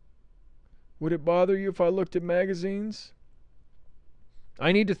 Would it bother you if I looked at magazines?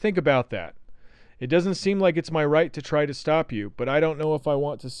 I need to think about that. It doesn't seem like it's my right to try to stop you, but I don't know if I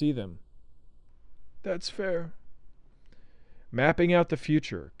want to see them. That's fair. Mapping out the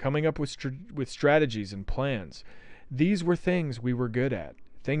future, coming up with strategies and plans. These were things we were good at,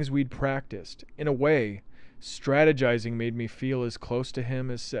 things we'd practiced. In a way, strategizing made me feel as close to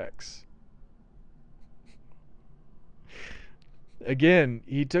him as sex. Again,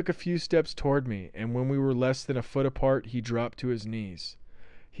 he took a few steps toward me, and when we were less than a foot apart, he dropped to his knees.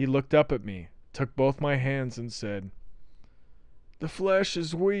 He looked up at me, took both my hands, and said, The flesh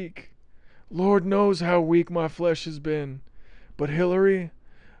is weak. Lord knows how weak my flesh has been. But Hillary,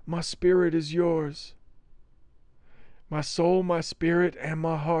 my spirit is yours. My soul, my spirit, and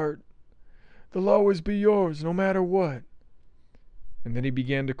my heart. They'll always be yours, no matter what. And then he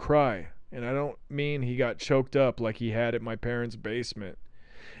began to cry, and I don't mean he got choked up like he had at my parents' basement.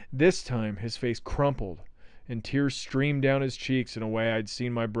 This time his face crumpled, and tears streamed down his cheeks in a way I'd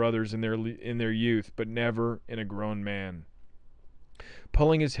seen my brothers in their youth, but never in a grown man.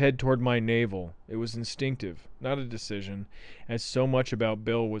 Pulling his head toward my navel, it was instinctive, not a decision, as so much about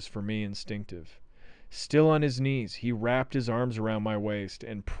Bill was for me instinctive. Still on his knees, he wrapped his arms around my waist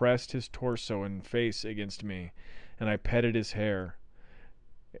and pressed his torso and face against me, and I petted his hair.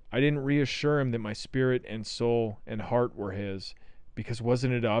 I didn't reassure him that my spirit and soul and heart were his, because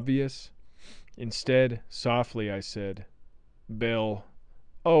wasn't it obvious? Instead, softly I said, Bill,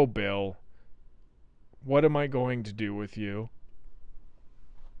 oh Bill, what am I going to do with you?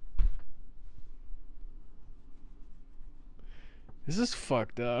 This is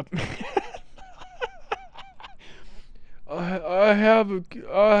fucked up. I have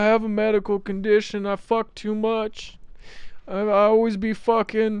a medical condition. I fuck too much. I always be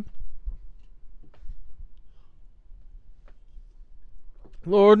fucking.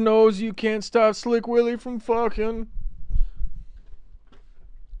 Lord knows you can't stop Slick Willie from fucking.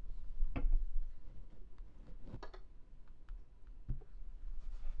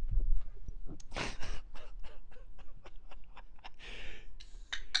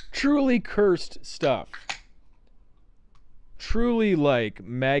 Truly cursed stuff. Truly, like,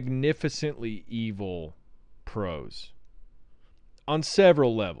 magnificently evil prose. On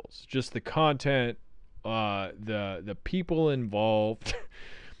several levels. Just the content, the people involved,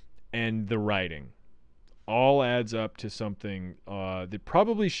 and the writing. All adds up to something that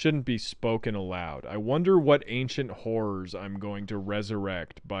probably shouldn't be spoken aloud. I wonder what ancient horrors I'm going to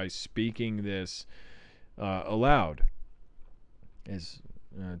resurrect by speaking this aloud.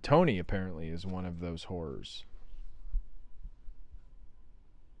 Tony apparently is one of those horrors.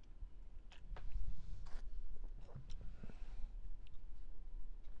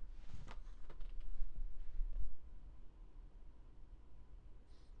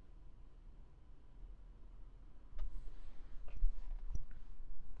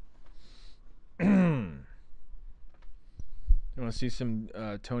 You want to see some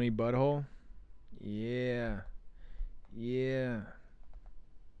Tony Butthole? Yeah. Yeah.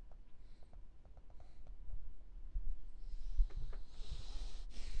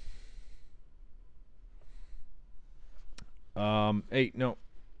 Hey, no.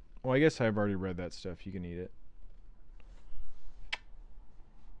 Well, I guess I've already read that stuff. You can eat it.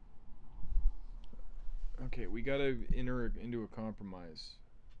 Okay, we gotta enter into a compromise.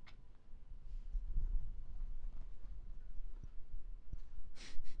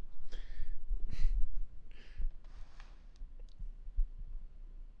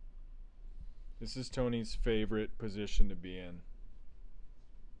 This is Tony's favorite position to be in.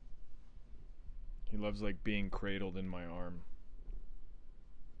 He loves, like, being cradled in my arm.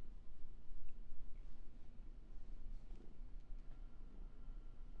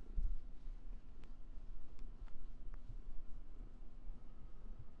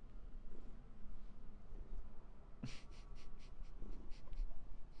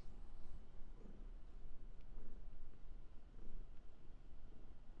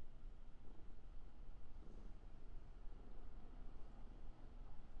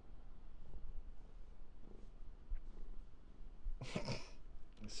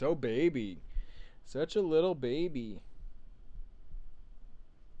 So baby. Such a little baby.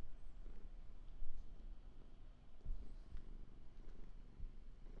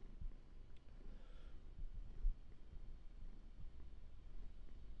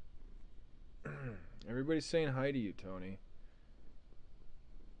 Everybody's saying hi to you, Tony.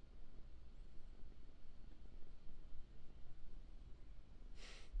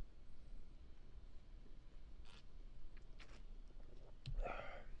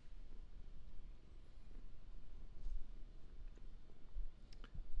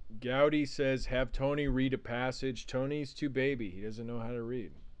 Gowdy says, have Tony read a passage. Tony's too baby. He doesn't know how to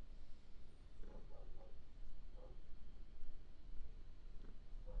read.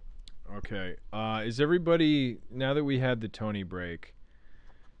 Okay. Is everybody, now that we had the Tony break,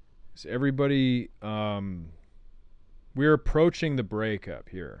 is everybody, we're approaching the breakup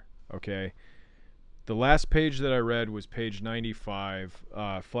here, okay? The last page that I read was page 95.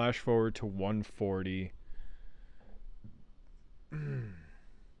 Flash forward to 140.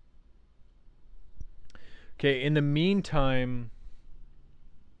 Okay, in the meantime,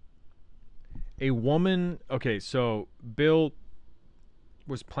 a woman... Okay, so Bill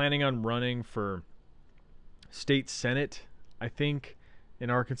was planning on running for state senate, I think, in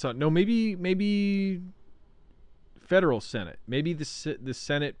Arkansas. No, maybe federal senate. Maybe the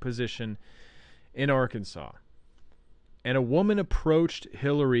Senate position in Arkansas. And a woman approached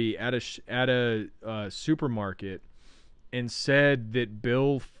Hillary at a supermarket and said that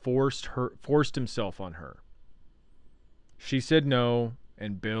Bill forced himself on her. She said no,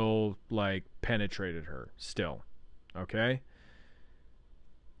 and Bill, like, penetrated her still. Okay?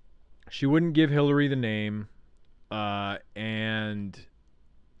 She wouldn't give Hillary the name, and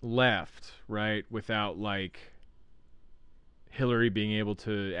left, right, without, like, Hillary being able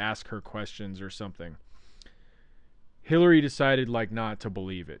to ask her questions or something. Hillary decided, like, not to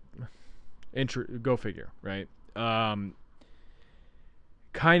believe it. Go figure, right? Kind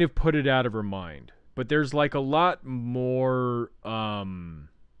of put it out of her mind. But there's, like, a lot more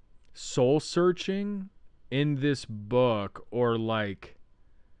soul searching in this book, or, like,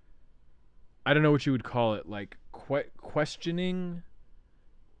 I don't know what you would call it, like questioning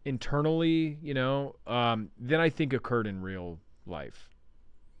internally, you know, than I think occurred in real life.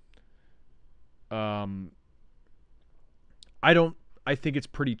 I think it's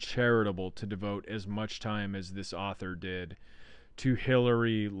pretty charitable to devote as much time as this author did to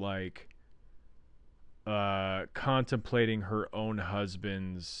Hillary, like, contemplating her own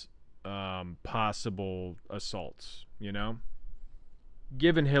husband's possible assaults, you know?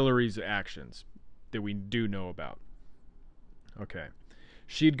 Given Hillary's actions that we do know about. Okay.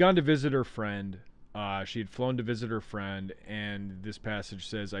 She had gone to visit her friend. She had flown to visit her friend, and this passage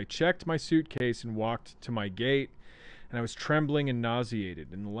says, I checked my suitcase and walked to my gate, and I was trembling and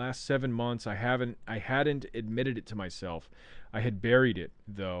nauseated. In the last 7 months, I hadn't admitted it to myself. I had buried it,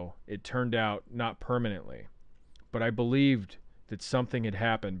 though. It turned out not permanently. But I believed that something had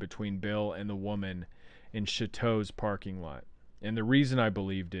happened between Bill and the woman in Chateau's parking lot. And the reason I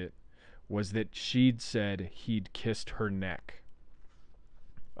believed it was that she'd said he'd kissed her neck.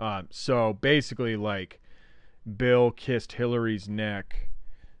 So basically, like, Bill kissed Hillary's neck,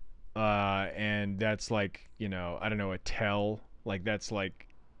 and that's like, you know, I don't know, a tell. Like, that's like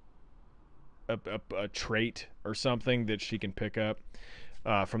a trait or something that she can pick up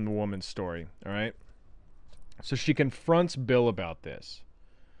from the woman's story. All right. So she confronts Bill about this.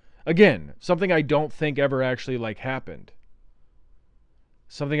 Again, something I don't think ever actually, like, happened.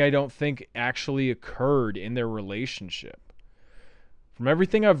 Something I don't think actually occurred in their relationship. From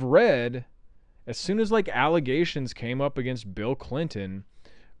everything I've read, as soon as, like, allegations came up against Bill Clinton,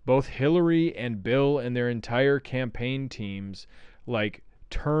 both Hillary and Bill and their entire campaign teams, like,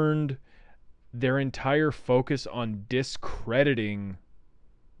 turned their entire focus on discrediting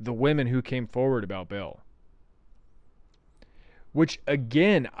the women who came forward about Bill. Which,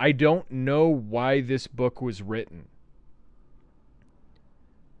 again, I don't know why this book was written.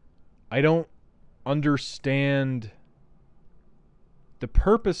 I don't understand the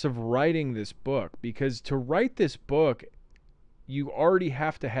purpose of writing this book, because to write this book, you already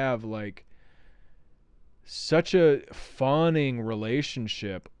have to have, like, such a fawning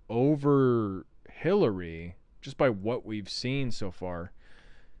relationship over Hillary just by what we've seen so far.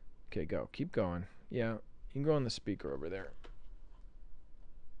 Okay, go. Keep going. Yeah, you can go on the speaker over there.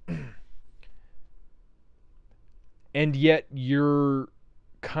 And yet you're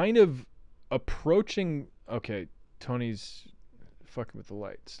kind of approaching... Okay, Tony's fucking with the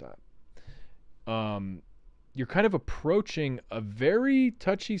light. Stop. You're kind of approaching a very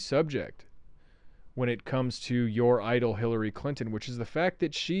touchy subject when it comes to your idol Hillary Clinton, which is the fact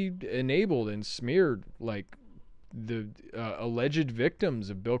that she enabled and smeared, like, the alleged victims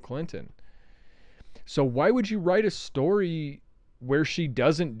of Bill Clinton. So why would you write a story where she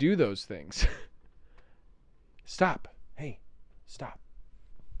doesn't do those things? Stop. Hey, stop.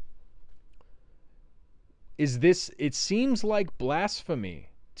 Is this... It seems like blasphemy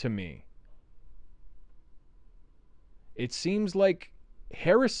to me. It seems like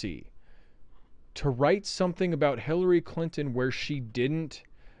heresy to write something about Hillary Clinton where she didn't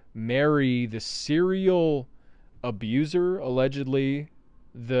marry the serial abuser, allegedly,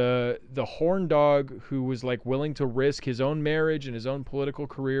 the horn dog who was, like, willing to risk his own marriage and his own political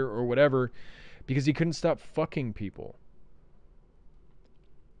career or whatever because he couldn't stop fucking people.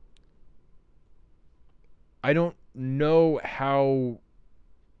 I don't know how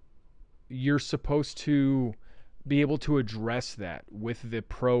you're supposed to be able to address that with the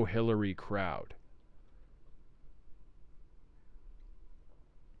pro-Hillary crowd.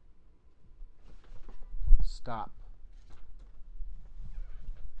 Stop.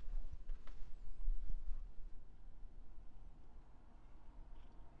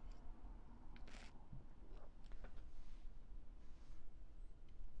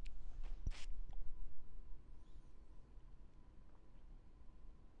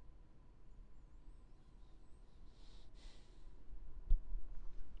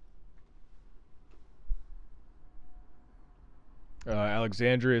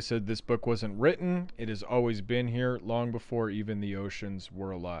 Alexandria said this book wasn't written. It has always been here long before even the oceans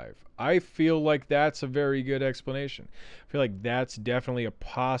were alive. I feel like that's a very good explanation. I feel like that's definitely a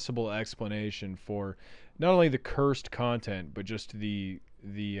possible explanation for not only the cursed content, but just the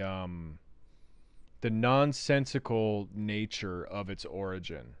nonsensical nature of its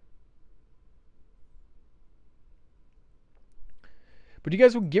origin. But you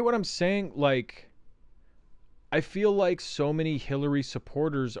guys will get what I'm saying? Like, I feel like so many Hillary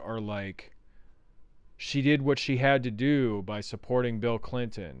supporters are like, she did what she had to do by supporting Bill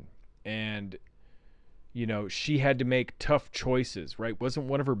Clinton. And, you know, she had to make tough choices, right? Wasn't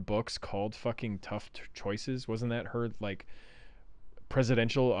one of her books called fucking Tough Choices? Wasn't that her, like,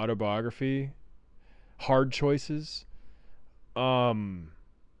 presidential autobiography? Hard Choices? And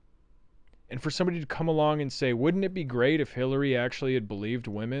for somebody to come along and say, wouldn't it be great if Hillary actually had believed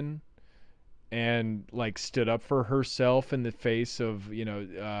women and, like, stood up for herself in the face of, you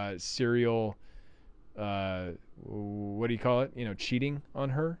know, serial what do you call it? Cheating on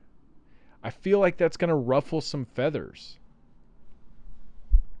her. I feel like that's going to ruffle some feathers.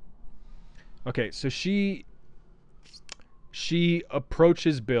 Okay, so she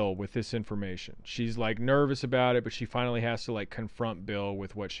approaches Bill with this information. She's like nervous about it, but she finally has to like confront Bill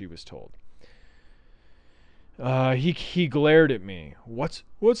with what she was told. He glared at me. What's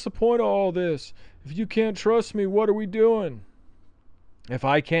the point of all this? If you can't trust me, what are we doing? If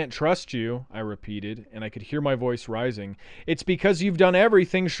I can't trust you, I repeated, and I could hear my voice rising, it's because you've done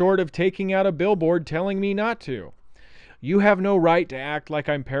everything short of taking out a billboard telling me not to. You have no right to act like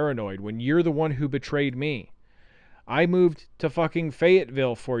I'm paranoid when you're the one who betrayed me. I moved to fucking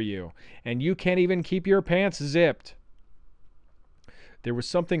Fayetteville for you, and you can't even keep your pants zipped. There was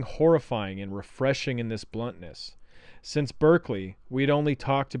something horrifying and refreshing in this bluntness. Since Berkeley, we'd only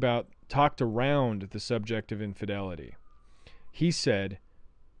talked around the subject of infidelity. He said,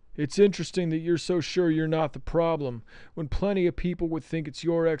 "It's interesting that you're so sure you're not the problem, when plenty of people would think it's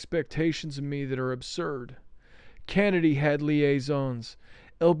your expectations of me that are absurd. Kennedy had liaisons.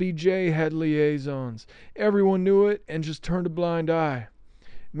 LBJ had liaisons. Everyone knew it and just turned a blind eye.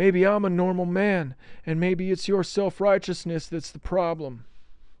 Maybe I'm a normal man, and maybe it's your self-righteousness that's the problem."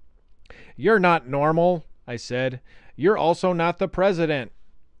 "You're not normal," I said. "You're also not the president.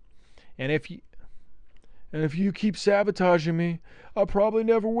 And if you keep sabotaging me, I probably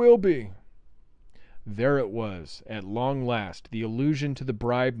never will be." There it was, at long last, the allusion to the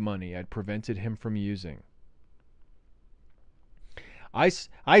bribe money I'd prevented him from using.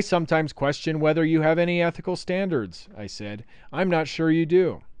 I sometimes question whether you have any ethical standards," I said. "I'm not sure you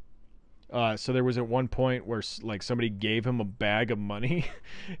do." So there was at one point where like somebody gave him a bag of money,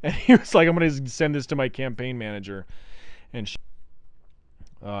 and he was like, "I'm going to send this to my campaign manager," and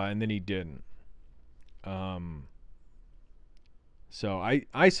then he didn't. So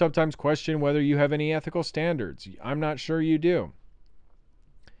I sometimes question whether you have any ethical standards. I'm not sure you do.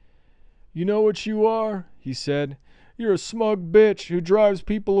 "You know what you are?" he said. "You're a smug bitch who drives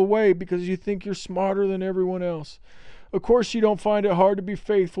people away because you think you're smarter than everyone else. Of course you don't find it hard to be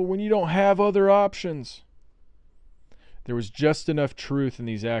faithful when you don't have other options." There was just enough truth in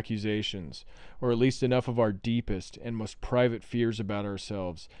these accusations, or at least enough of our deepest and most private fears about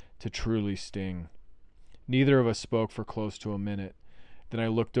ourselves, to truly sting. Neither of us spoke for close to a minute. Then I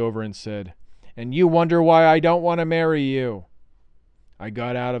looked over and said, "And you wonder why I don't want to marry you." I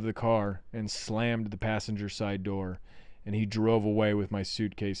got out of the car and slammed the passenger side door, and he drove away with my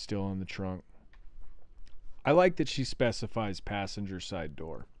suitcase still in the trunk. I like that she specifies passenger side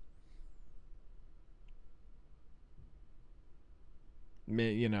door.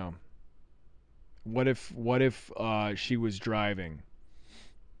 You know, what if she was driving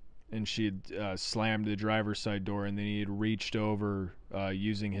and she had slammed the driver's side door, and then he had reached over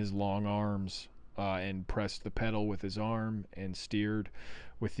using his long arms and pressed the pedal with his arm and steered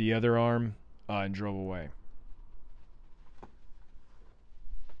with the other arm and drove away.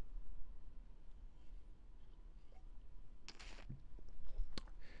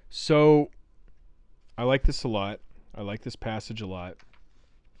 So I like this a lot. I like this passage a lot.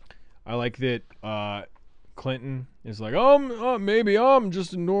 I like that Clinton is like, maybe I'm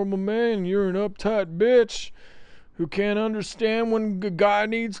just a normal man. You're an uptight bitch who can't understand when a guy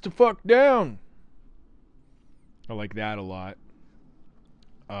needs to fuck down. I like that a lot.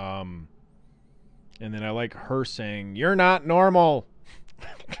 And then I like her saying, "You're not normal."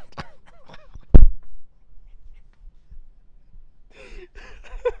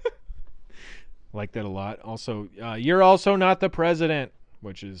 Like that a lot. Also, "You're also not the president,"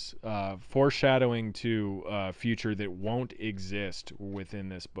 which is foreshadowing to a future that won't exist within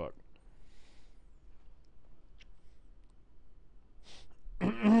this book.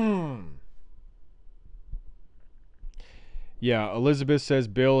 Yeah, Elizabeth says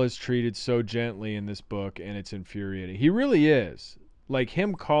Bill is treated so gently in this book, and it's infuriating. He really is. Like,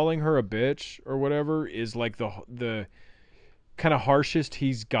 him calling her a bitch or whatever is like the kind of harshest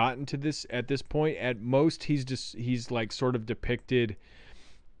he's gotten to this at this point. At most, he's like sort of depicted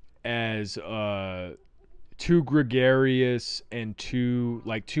as too gregarious and too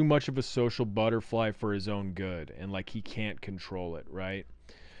much of a social butterfly for his own good, and like he can't control it, right?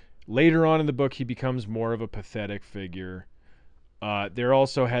 Later on in the book, he becomes more of a pathetic figure. There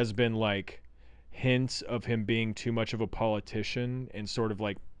also has been like hints of him being too much of a politician and sort of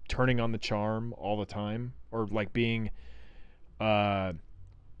like turning on the charm all the time, or like being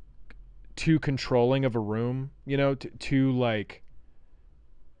too controlling of a room, you know, too like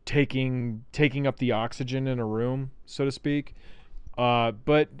taking up the oxygen in a room, so to speak.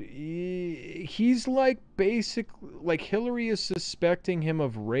 But he's like basically like Hillary is suspecting him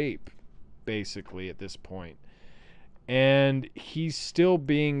of rape basically, at this point. And he's still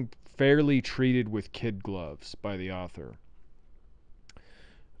being fairly treated with kid gloves by the author.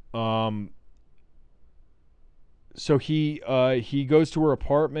 So he goes to her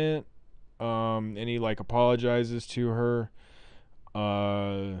apartment, and he like apologizes to her.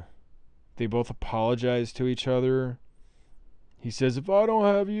 They both apologize to each other. He says, "If I don't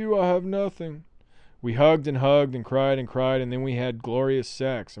have you, I have nothing." We hugged and cried, and then we had glorious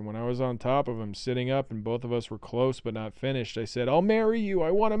sex. And when I was on top of him, sitting up, and both of us were close but not finished, I said, "I'll marry you. I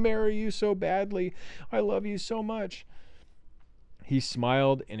want to marry you so badly. I love you so much." He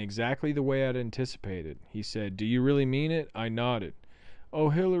smiled in exactly the way I'd anticipated. He said, "Do you really mean it?" I nodded. "Oh,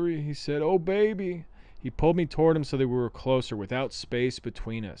 Hillary," he said, "oh, baby." He pulled me toward him so that we were closer, without space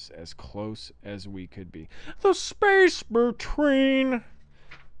between us, as close as we could be. The space between.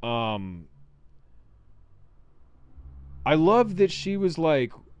 I love that she was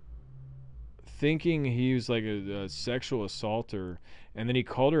like thinking he was like a sexual assaulter, and then he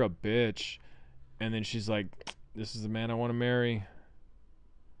called her a bitch, and then she's like, "This is the man I want to marry.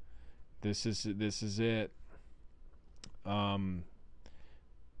 This is it."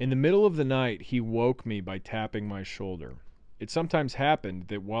 In the middle of the night, he woke me by tapping my shoulder. It sometimes happened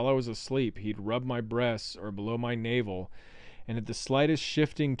that while I was asleep, he'd rub my breasts or below my navel, and at the slightest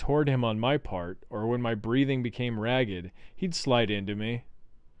shifting toward him on my part, or when my breathing became ragged, he'd slide into me.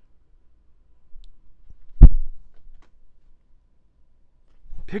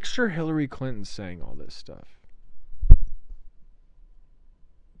 Picture Hillary Clinton saying all this stuff.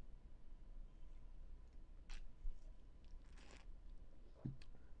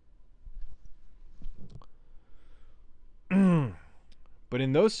 But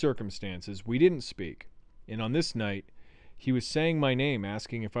in those circumstances, we didn't speak. And on this night, he was saying my name,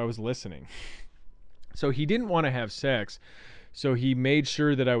 asking if I was listening. So he didn't want to have sex, so he made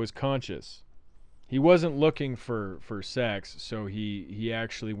sure that I was conscious. He wasn't looking for sex, so he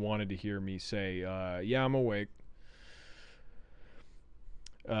actually wanted to hear me say, "Yeah, I'm awake."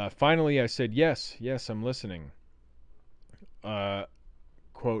 Finally, I said, yes, I'm listening.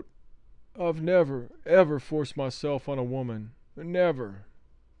 Quote, "I've never, ever forced myself on a woman. Never."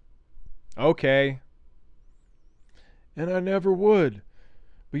 Okay. "And I never would.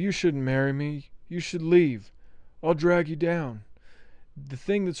 But you shouldn't marry me. You should leave. I'll drag you down. The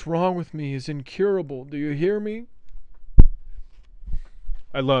thing that's wrong with me is incurable. Do you hear me?"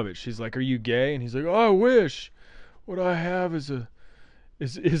 I love it. She's like, "Are you gay?" And he's like, "Oh, I wish. What I have is a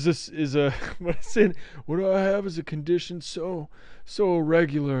what is it? What I have is a condition so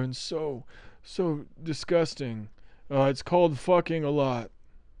irregular and so disgusting. It's called fucking a lot.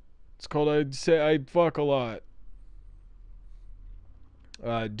 It's called I fuck a lot.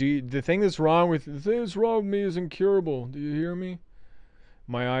 The thing that's wrong with me is incurable. Do you hear me?"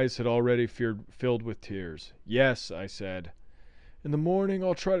 My eyes had already filled with tears. "Yes," I said. "In the morning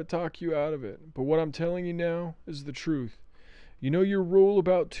I'll try to talk you out of it. But what I'm telling you now is the truth. You know your rule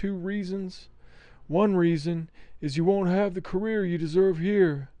about 2 reasons? One reason is you won't have the career you deserve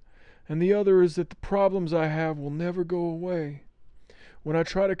here. And the other is that the problems I have will never go away. When I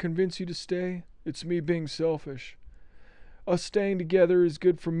try to convince you to stay, it's me being selfish. Us staying together is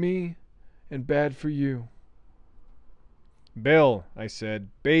good for me and bad for you." "Bill," I said,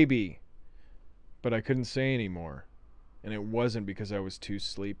 "baby." But I couldn't say any more. And it wasn't because I was too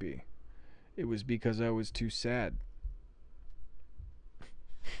sleepy. It was because I was too sad.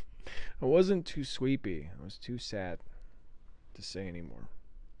 I wasn't too sleepy. I was too sad to say any more.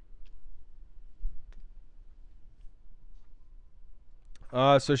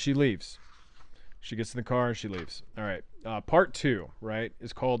 So she leaves. She gets in the car and she leaves. All right. Part 2, right,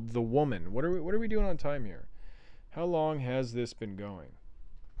 is called The Woman. What are we doing on time here? How long has this been going?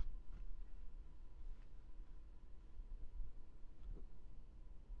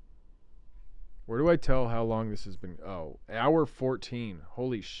 Where do I tell how long this has been? Oh, hour 14.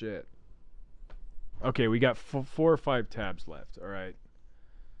 Holy shit. Okay, we got 4 or 5 tabs left. All right.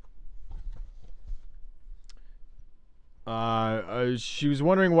 She was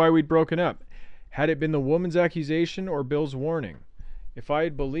wondering why we'd broken up. Had it been the woman's accusation or Bill's warning? If I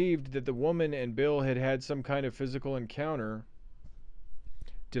had believed that the woman and Bill had had some kind of physical encounter,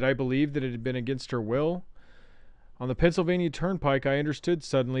 did I believe that it had been against her will? On the Pennsylvania Turnpike, I understood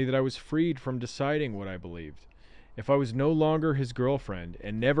suddenly that I was freed from deciding what I believed. If I was no longer his girlfriend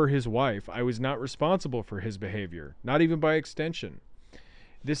and never his wife, I was not responsible for his behavior, not even by extension.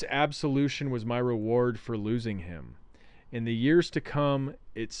 This absolution was my reward for losing him. In the years to come,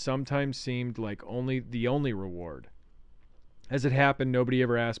 it sometimes seemed like the only reward. As it happened, nobody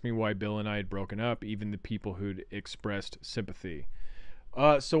ever asked me why Bill and I had broken up, even the people who'd expressed sympathy.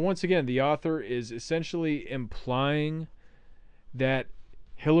 So once again, the author is essentially implying that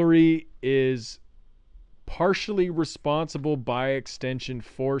Hillary is partially responsible by extension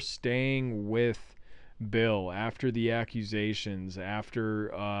for staying with Bill after the accusations,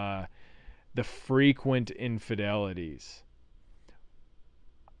 after the frequent infidelities.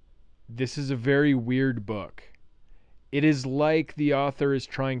 This is a very weird book. It is like the author is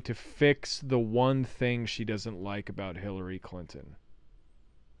trying to fix the one thing she doesn't like about Hillary Clinton.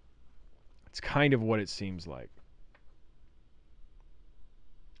 It's kind of what it seems like.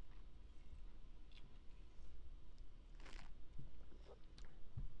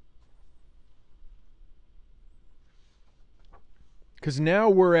 Because now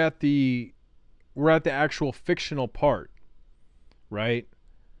we're at the actual fictional part, right?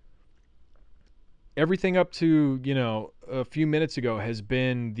 Everything up to, a few minutes ago has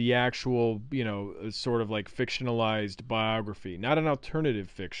been the actual, sort of like fictionalized biography, not an alternative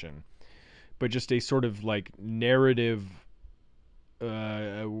fiction, but just a sort of like narrative,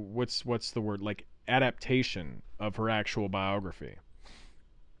 what's the word, like adaptation of her actual biography.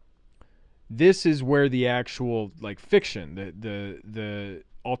 This is where the actual like fiction, the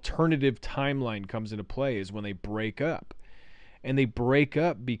alternative timeline comes into play, is when they break up. And they break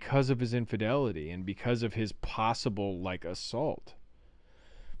up because of his infidelity and because of his possible like assault.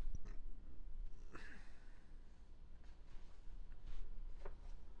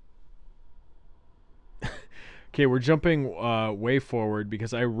 Okay, we're jumping way forward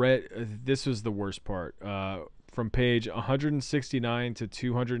because I read this was the worst part. From page 169 to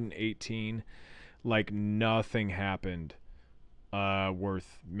 218, like nothing happened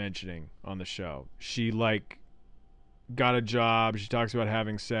worth mentioning on the show. She like got a job. She talks about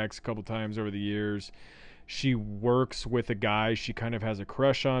having sex a couple times over the years. She works with a guy she kind of has a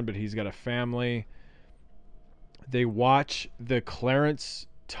crush on, but he's got a family. They watch the Clarence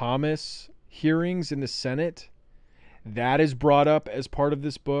Thomas hearings in the Senate. That is brought up as part of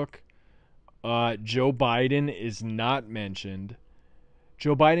this book. Joe Biden is not mentioned.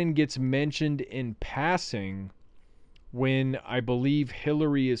 Joe Biden gets mentioned in passing when I believe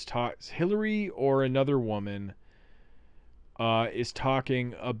Hillary or another woman is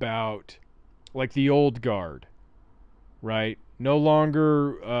talking about like the old guard, right? No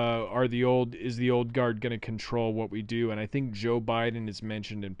longer is the old guard going to control what we do. And I think Joe Biden is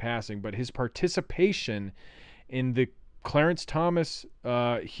mentioned in passing, but his participation in the Clarence Thomas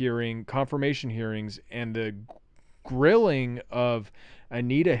confirmation hearings, and the grilling of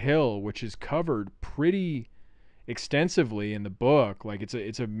Anita Hill, which is covered pretty extensively in the book. Like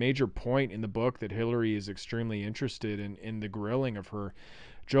it's a major point in the book that Hillary is extremely interested in the grilling of her.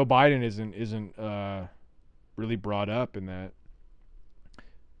 Joe Biden isn't really brought up in that.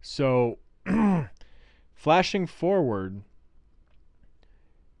 So flashing forward,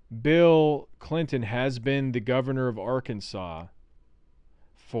 Bill Clinton has been the governor of Arkansas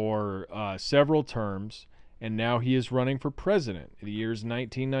for several terms, and now he is running for president. The year's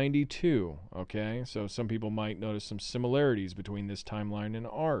 1992, okay? So some people might notice some similarities between this timeline and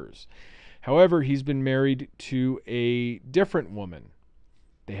ours. However, he's been married to a different woman.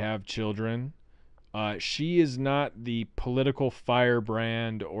 They have children. She is not the political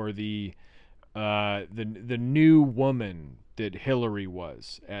firebrand or the new woman that Hillary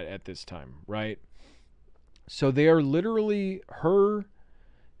was at this time, right? So they are literally her,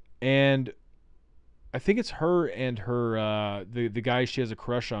 and I think it's her and her the guy she has a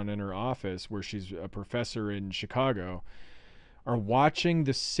crush on in her office, where she's a professor in Chicago, are watching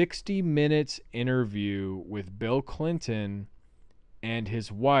the 60 Minutes interview with Bill Clinton and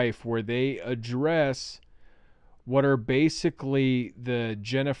his wife, where they address what are basically the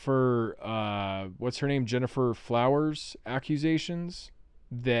Jennifer Flowers accusations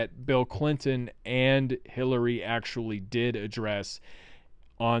that Bill Clinton and Hillary actually did address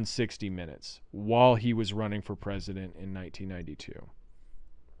on 60 Minutes while he was running for president in 1992.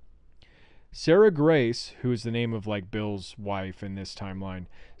 Sarah Grace, who is the name of like Bill's wife in this timeline,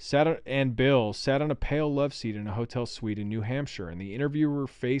 Bill sat on a pale love seat in a hotel suite in New Hampshire, and the interviewer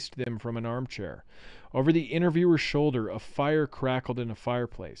faced them from an armchair. Over the interviewer's shoulder, a fire crackled in a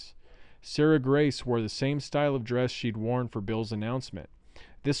fireplace. Sarah Grace wore the same style of dress she'd worn for Bill's announcement,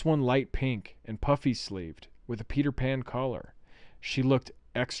 this one light pink and puffy-sleeved, with a Peter Pan collar. She looked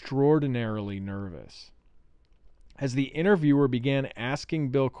extraordinarily nervous. As the interviewer began asking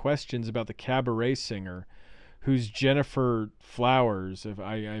Bill questions about the cabaret singer, who's Jennifer Flowers, if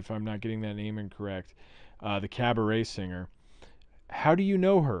I'm not getting that name incorrect, the cabaret singer, how do you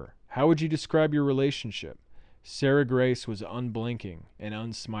know her? How would you describe your relationship? Sarah Grace was unblinking and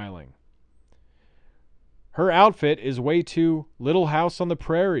unsmiling. Her outfit is way too Little House on the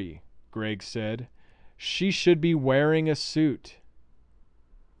Prairie, Greg said. She should be wearing a suit.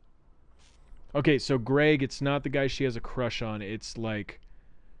 Okay, so Greg, it's not the guy she has a crush on. It's like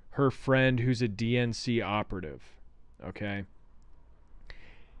her friend who's a DNC operative. Okay?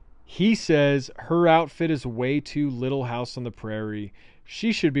 He says her outfit is way too Little House on the Prairie.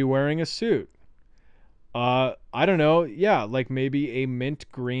 She should be wearing a suit. I don't know. Yeah, like maybe a mint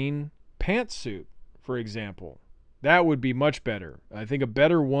green pantsuit, for example. That would be much better. I think a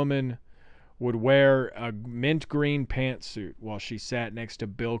better woman would wear a mint green pantsuit while she sat next to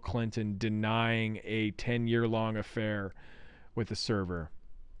Bill Clinton denying a 10-year-long affair with a server.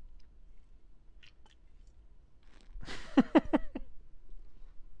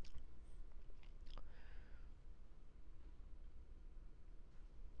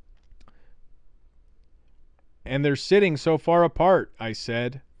 And they're sitting so far apart, I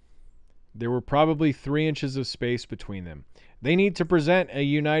said. There were probably 3 inches of space between them. They need to present a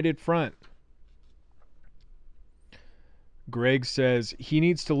united front. Greg says, he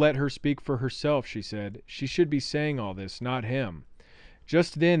needs to let her speak for herself, she said. She should be saying all this, not him.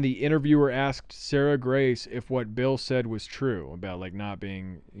 Just then, the interviewer asked Sarah Grace if what Bill said was true, about like not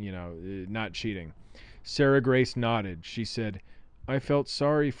being, not cheating. Sarah Grace nodded. She said, I felt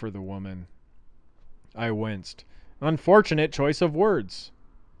sorry for the woman. I winced. Unfortunate choice of words.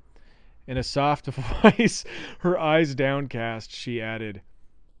 In a soft voice, her eyes downcast, she added,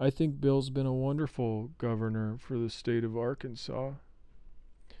 I think Bill's been a wonderful governor for the state of Arkansas.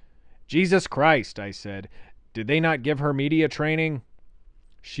 Jesus Christ, I said. Did they not give her media training?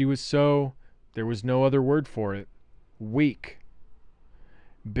 She was there was no other word for it, weak.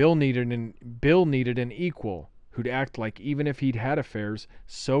 Bill needed an equal who'd act like even if he'd had affairs,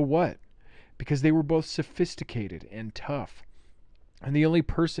 so what? Because they were both sophisticated and tough. And the only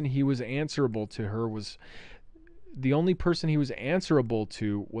person he was answerable to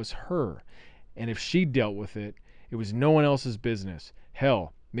was her. And if she dealt with it, it was no one else's business.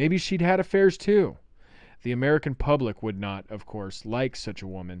 Hell, maybe she'd had affairs too. The American public would not, of course, like such a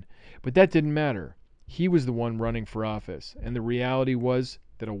woman, but that didn't matter. He was the one running for office, and the reality was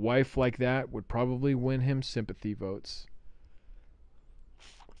that a wife like that would probably win him sympathy votes.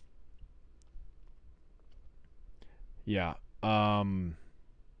 Yeah.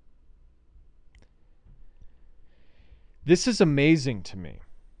 This is amazing to me.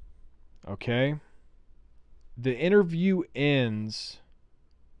 Okay? The interview ends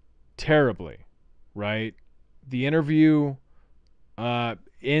terribly, right? The interview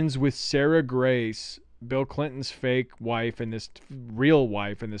ends with Sarah Grace, Bill Clinton's fake wife and this real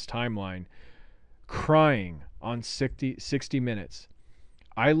wife in this timeline, crying on 60 Minutes.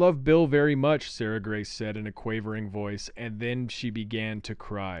 I love Bill very much, Sarah Grace said in a quavering voice, and then she began to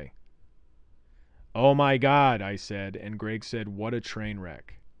cry. Oh my God, I said, and Greg said, what a train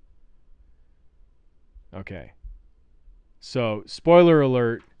wreck. Okay. So, spoiler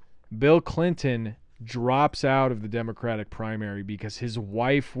alert, Bill Clinton drops out of the Democratic primary because his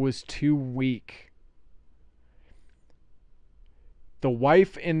wife was too weak. The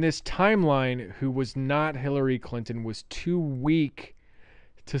wife in this timeline, who was not Hillary Clinton, was too weak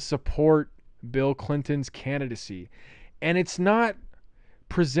to support Bill Clinton's candidacy. And it's not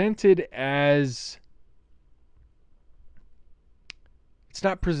presented as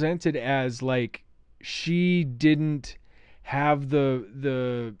like she didn't have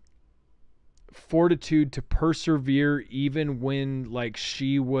the fortitude to persevere even when like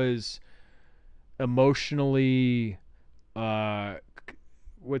she was emotionally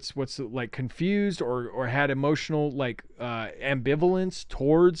confused or had emotional ambivalence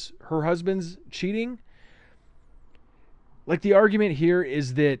towards her husband's cheating. Like the argument here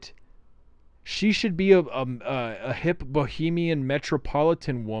is that she should be a hip bohemian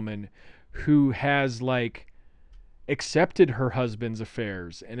metropolitan woman who has accepted her husband's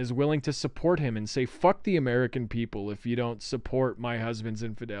affairs and is willing to support him and say, fuck the American people if you don't support my husband's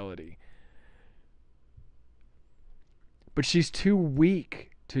infidelity. But she's too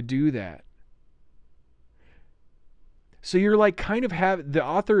weak to do that. So you're the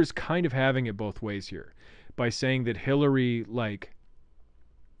author is kind of having it both ways here by saying that Hillary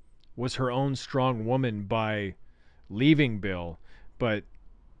was her own strong woman by leaving Bill, but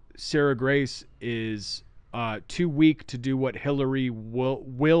Sarah Grace is too weak to do what Hillary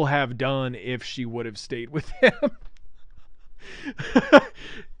will have done if she would have stayed with him.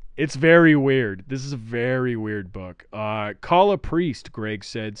 It's very weird. This is a very weird book. Call a priest, Greg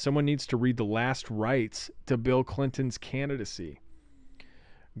said. Someone needs to read the last rites to Bill Clinton's candidacy.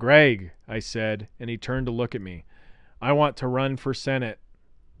 Greg, I said, and he turned to look at me. I want to run for Senate.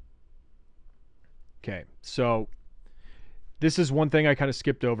 Okay, so this is one thing I kind of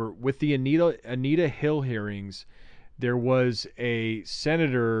skipped over. With the Anita Hill hearings, there was a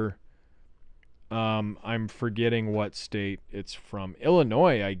senator, I'm forgetting what state it's from,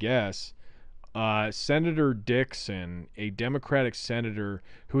 Illinois, I guess, Senator Dixon, a Democratic senator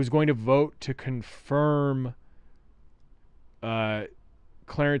who was going to vote to confirm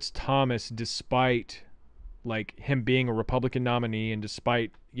Clarence Thomas, despite like him being a Republican nominee and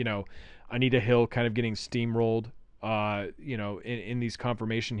despite, Anita Hill kind of getting steamrolled, in these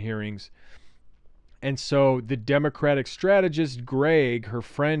confirmation hearings. And so the Democratic strategist, Greg, her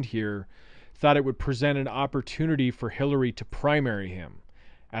friend here, thought it would present an opportunity for Hillary to primary him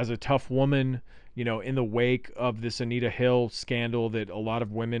as a tough woman, in the wake of this Anita Hill scandal that a lot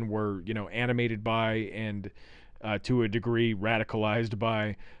of women were, animated by and to a degree radicalized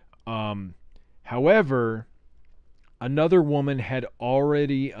by. However, another woman had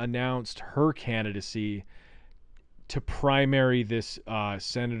already announced her candidacy to primary this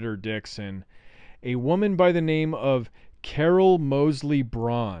Senator Dixon, a woman by the name of Carol Moseley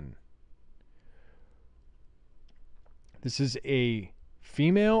Braun. This is a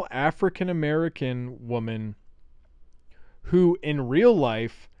female African-American woman who in real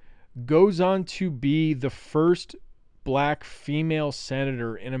life goes on to be the first black female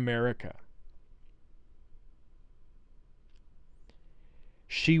senator in America.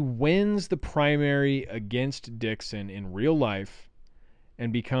 She wins the primary against Dixon in real life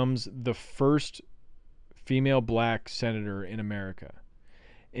and becomes the first female black senator in America.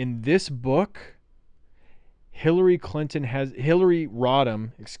 In this book, Hillary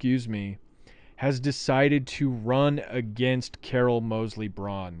Rodham, has decided to run against Carol Moseley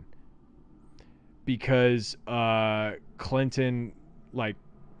Braun because Clinton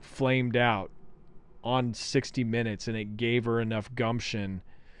flamed out on 60 Minutes, and it gave her enough gumption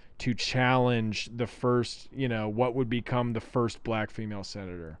to challenge the first, what would become the first black female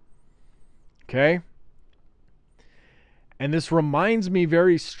senator. Okay? And this reminds me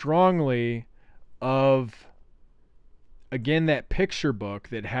very strongly of, again, that picture book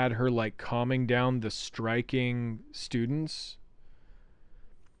that had her calming down the striking students.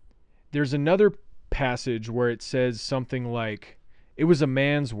 There's another passage where it says something like, it was a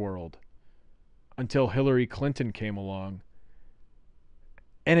man's world until Hillary Clinton came along.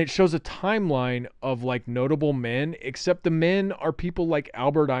 And it shows a timeline of notable men, except the men are people like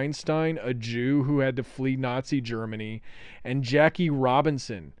Albert Einstein, a Jew who had to flee Nazi Germany, and Jackie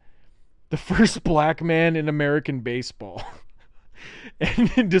Robinson, the first black man in American baseball.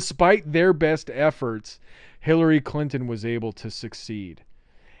 And despite their best efforts, Hillary Clinton was able to succeed.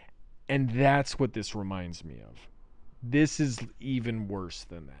 And that's what this reminds me of. This is even worse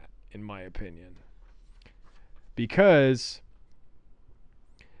than that, in my opinion. Because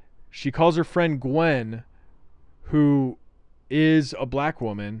she calls her friend Gwen, who is a black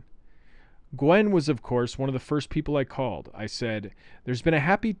woman. Gwen was, of course, one of the first people I called. I said, there's been a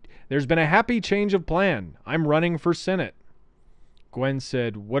happy change of plan. I'm running for Senate. Gwen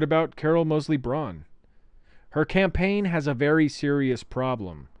said, what about Carol Moseley Braun? Her campaign has a very serious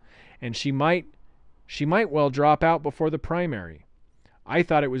problem, and she might well drop out before the primary. If I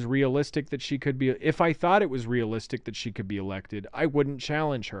thought it was realistic that she could be elected, I wouldn't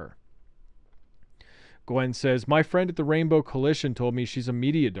challenge her. Gwen says, my friend at the Rainbow Coalition told me she's a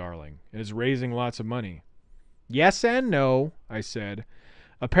media darling and is raising lots of money. Yes and no, I said.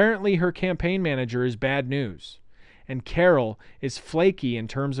 Apparently her campaign manager is bad news, and Carol is flaky in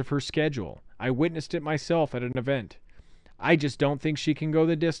terms of her schedule. I witnessed it myself at an event. I just don't think she can go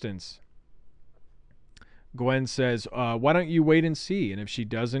the distance. Gwen says, why don't you wait and see, and if she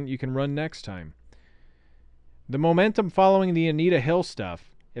doesn't, you can run next time. The momentum following the Anita Hill stuff,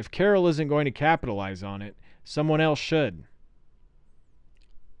 if Carol isn't going to capitalize on it, someone else should.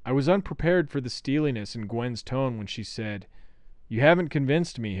 I was unprepared for the steeliness in Gwen's tone when she said, you haven't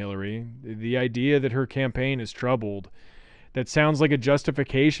convinced me, Hillary. The idea that her campaign is troubled, that sounds like a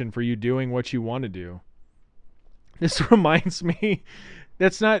justification for you doing what you want to do. This reminds me,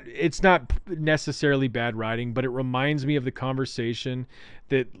 it's not necessarily bad writing, but it reminds me of the conversation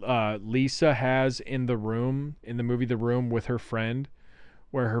that Lisa has in the movie The Room with her friend,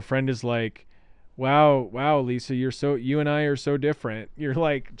 where her friend is like, wow, Lisa, you and I are so different.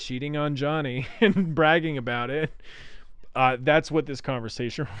 You're cheating on Johnny and bragging about it. That's what this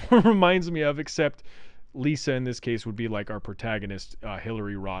conversation reminds me of, except Lisa in this case would be our protagonist,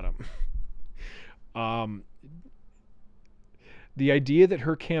 Hillary Rodham. The idea that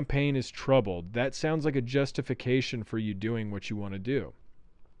her campaign is troubled, that sounds like a justification for you doing what you want to do.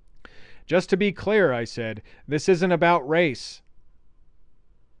 Just to be clear, I said, this isn't about race.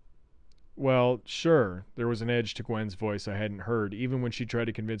 Well, sure, there was an edge to Gwen's voice I hadn't heard, even when she tried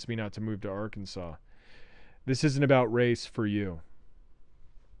to convince me not to move to Arkansas. This isn't about race for you.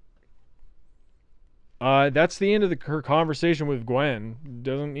 That's the end of her conversation with Gwen.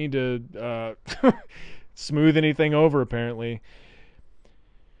 Doesn't need to smooth anything over, apparently.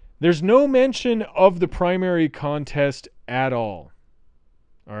 There's no mention of the primary contest at all.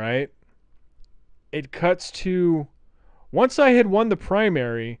 All right? It cuts to, once I had won the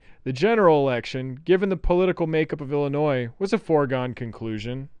primary, the general election, given the political makeup of Illinois, was a foregone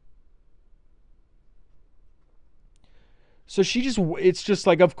conclusion. So it's just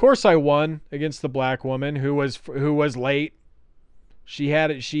like, of course I won against the black woman who was late. She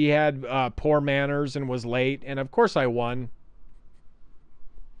had poor manners and was late, and of course I won.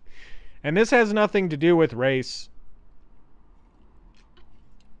 And this has nothing to do with race.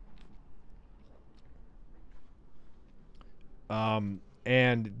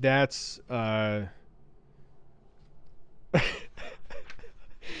 And that's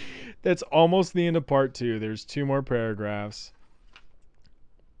that's almost the end of part 2. There's 2 more paragraphs.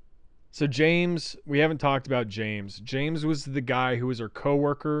 So James, we haven't talked about James. James was the guy who was her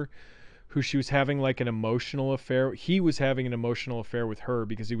coworker, who she was having like an emotional affair. He was having an emotional affair with her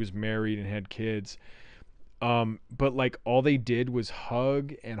because he was married and had kids. But like all they did was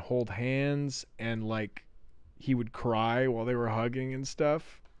hug and hold hands, and like he would cry while they were hugging and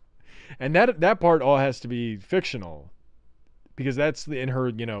stuff. And that part all has to be fictional, because that's in her,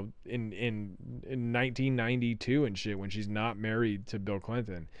 in 1992 and shit, when she's not married to Bill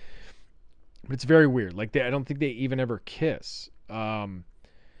Clinton. But it's very weird. Like I don't think they even ever kiss. But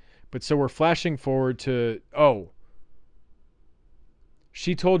so we're flashing forward to,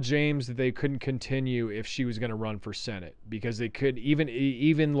 she told James that they couldn't continue if she was going to run for Senate, because they could,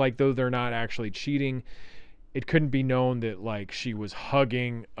 even like though they're not actually cheating, it couldn't be known that like she was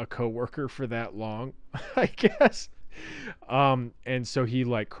hugging a coworker for that long, I guess. And so he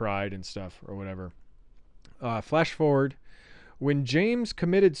like cried and stuff or whatever. Flash forward. When James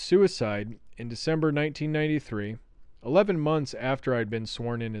committed suicide in December 1993, 11 months after I'd been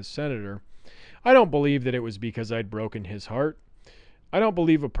sworn in as senator, I don't believe that it was because I'd broken his heart. I don't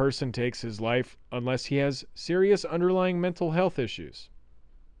believe a person takes his life unless he has serious underlying mental health issues.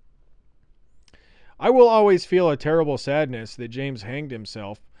 I will always feel a terrible sadness that James hanged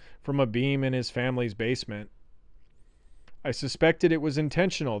himself from a beam in his family's basement. I suspected it was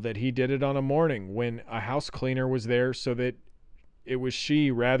intentional, that he did it on a morning when a house cleaner was there, so that it was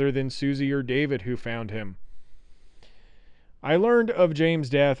she rather than Susie or David who found him. I learned of James'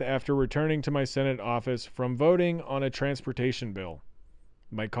 death after returning to my Senate office from voting on a transportation bill.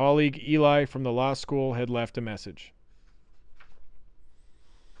 My colleague Eli from the law school had left a message.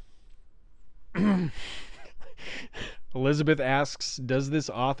 Elizabeth asks, does this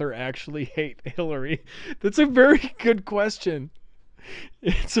author actually hate Hillary? That's a very good question.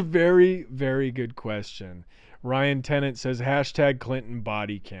 It's a very, very good question. Ryan Tennant says, hashtag Clinton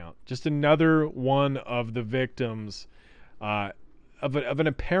body count. Just another one of the victims of an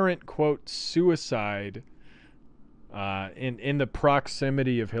apparent, quote, suicide in the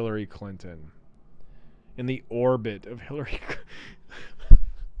proximity of Hillary Clinton. In the orbit of Hillary Clinton.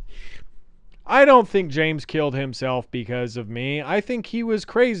 I don't think James killed himself because of me. I think he was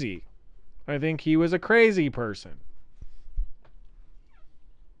crazy. I think he was a crazy person.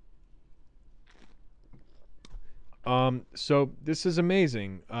 So this is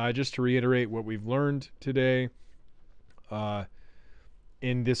amazing. Just to reiterate what we've learned today,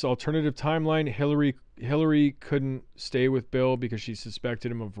 in this alternative timeline, Hillary couldn't stay with Bill because she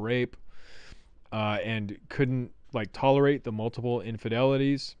suspected him of rape, and couldn't like tolerate the multiple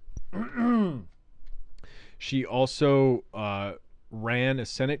infidelities. She also ran a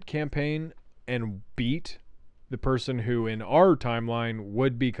Senate campaign and beat the person who in our timeline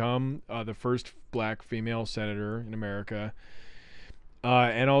would become the first black female senator in America,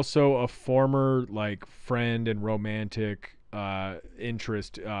 and also a former like friend and romantic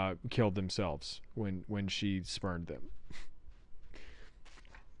interest killed themselves when she spurned them.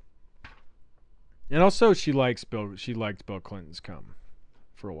 And also she liked Bill Clinton's cum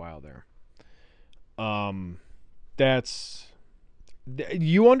for a while there.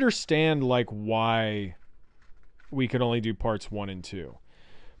 You understand like why we could only do parts 1 and 2.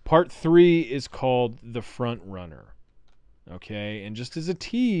 Part 3 is called The Front Runner. Okay, and just as a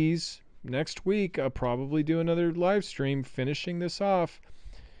tease, next week I'll probably do another live stream finishing this off.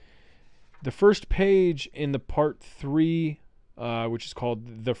 The first page in the part 3, which is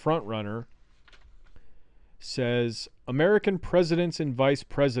called The Front Runner, says American presidents and vice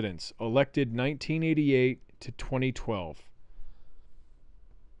presidents elected 1988 to 2012.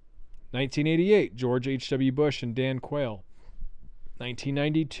 1988, George H.W. Bush and Dan Quayle.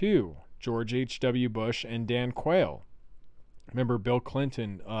 1992, George H.W. Bush and Dan Quayle. Remember, Bill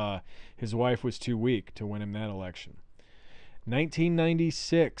Clinton, his wife was too weak to win him that election.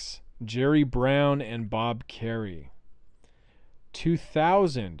 1996, Jerry Brown and Bob Kerrey.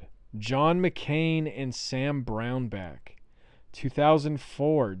 2000, John McCain and Sam Brownback.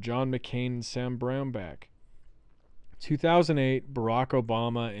 2004, John McCain and Sam Brownback. 2008, Barack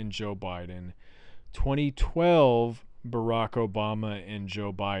Obama and Joe Biden. 2012, Barack Obama and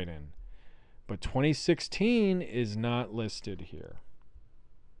Joe Biden. But 2016 is not listed here.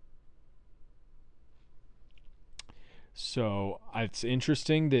 So it's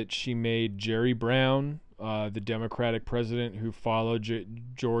interesting that she made Jerry Brown, the Democratic president who followed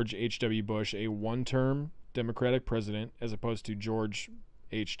George H.W. Bush, a one-term Democratic president, as opposed to George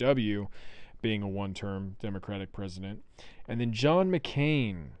H.W. being a one-term Democratic president. And then John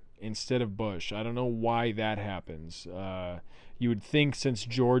McCain instead of Bush. I don't know why that happens. You would think since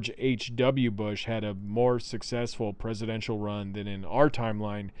George H.W. Bush had a more successful presidential run than in our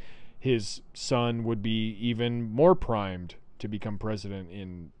timeline, his son would be even more primed to become president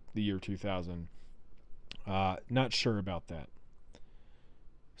in the year 2000. Not sure about that.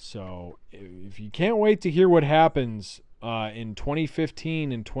 So if you can't wait to hear what happens in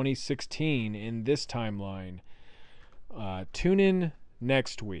 2015 and 2016 in this timeline, tune in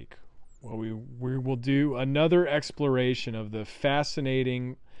next week. Well, we will do another exploration of the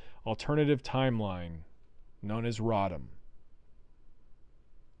fascinating alternative timeline known as Rodham.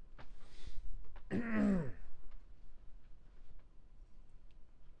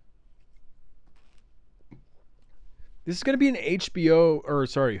 This is going to be an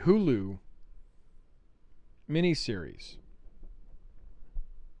Hulu miniseries.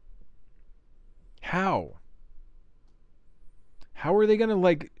 How? How are they going to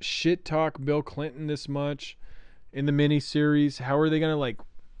like shit talk Bill Clinton this much in the miniseries? How are they going to like...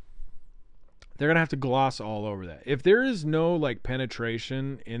 They're going to have to gloss all over that. If there is no like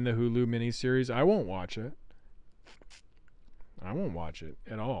penetration in the Hulu miniseries, I won't watch it. I won't watch it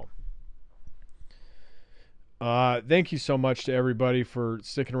at all. Thank you so much to everybody for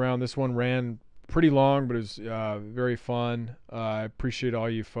sticking around. This one ran pretty long, but it was very fun. I appreciate all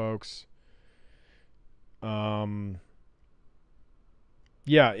you folks.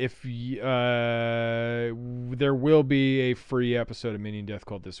 Yeah, if there will be a free episode of Minion Death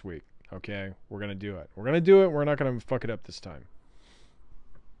Cult this week. Okay, we're gonna do it. We're gonna do it. We're not gonna fuck it up this time.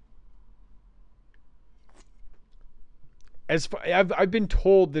 I've been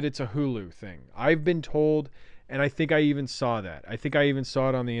told that it's a Hulu thing. I've been told, and I think I even saw that. I think I even saw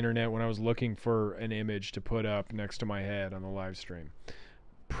it on the internet when I was looking for an image to put up next to my head on the live stream.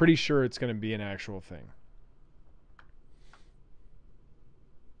 Pretty sure it's going to be an actual thing.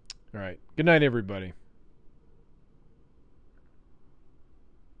 All right. Good night, everybody.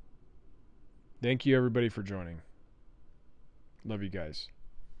 Thank you, everybody, for joining. Love you guys.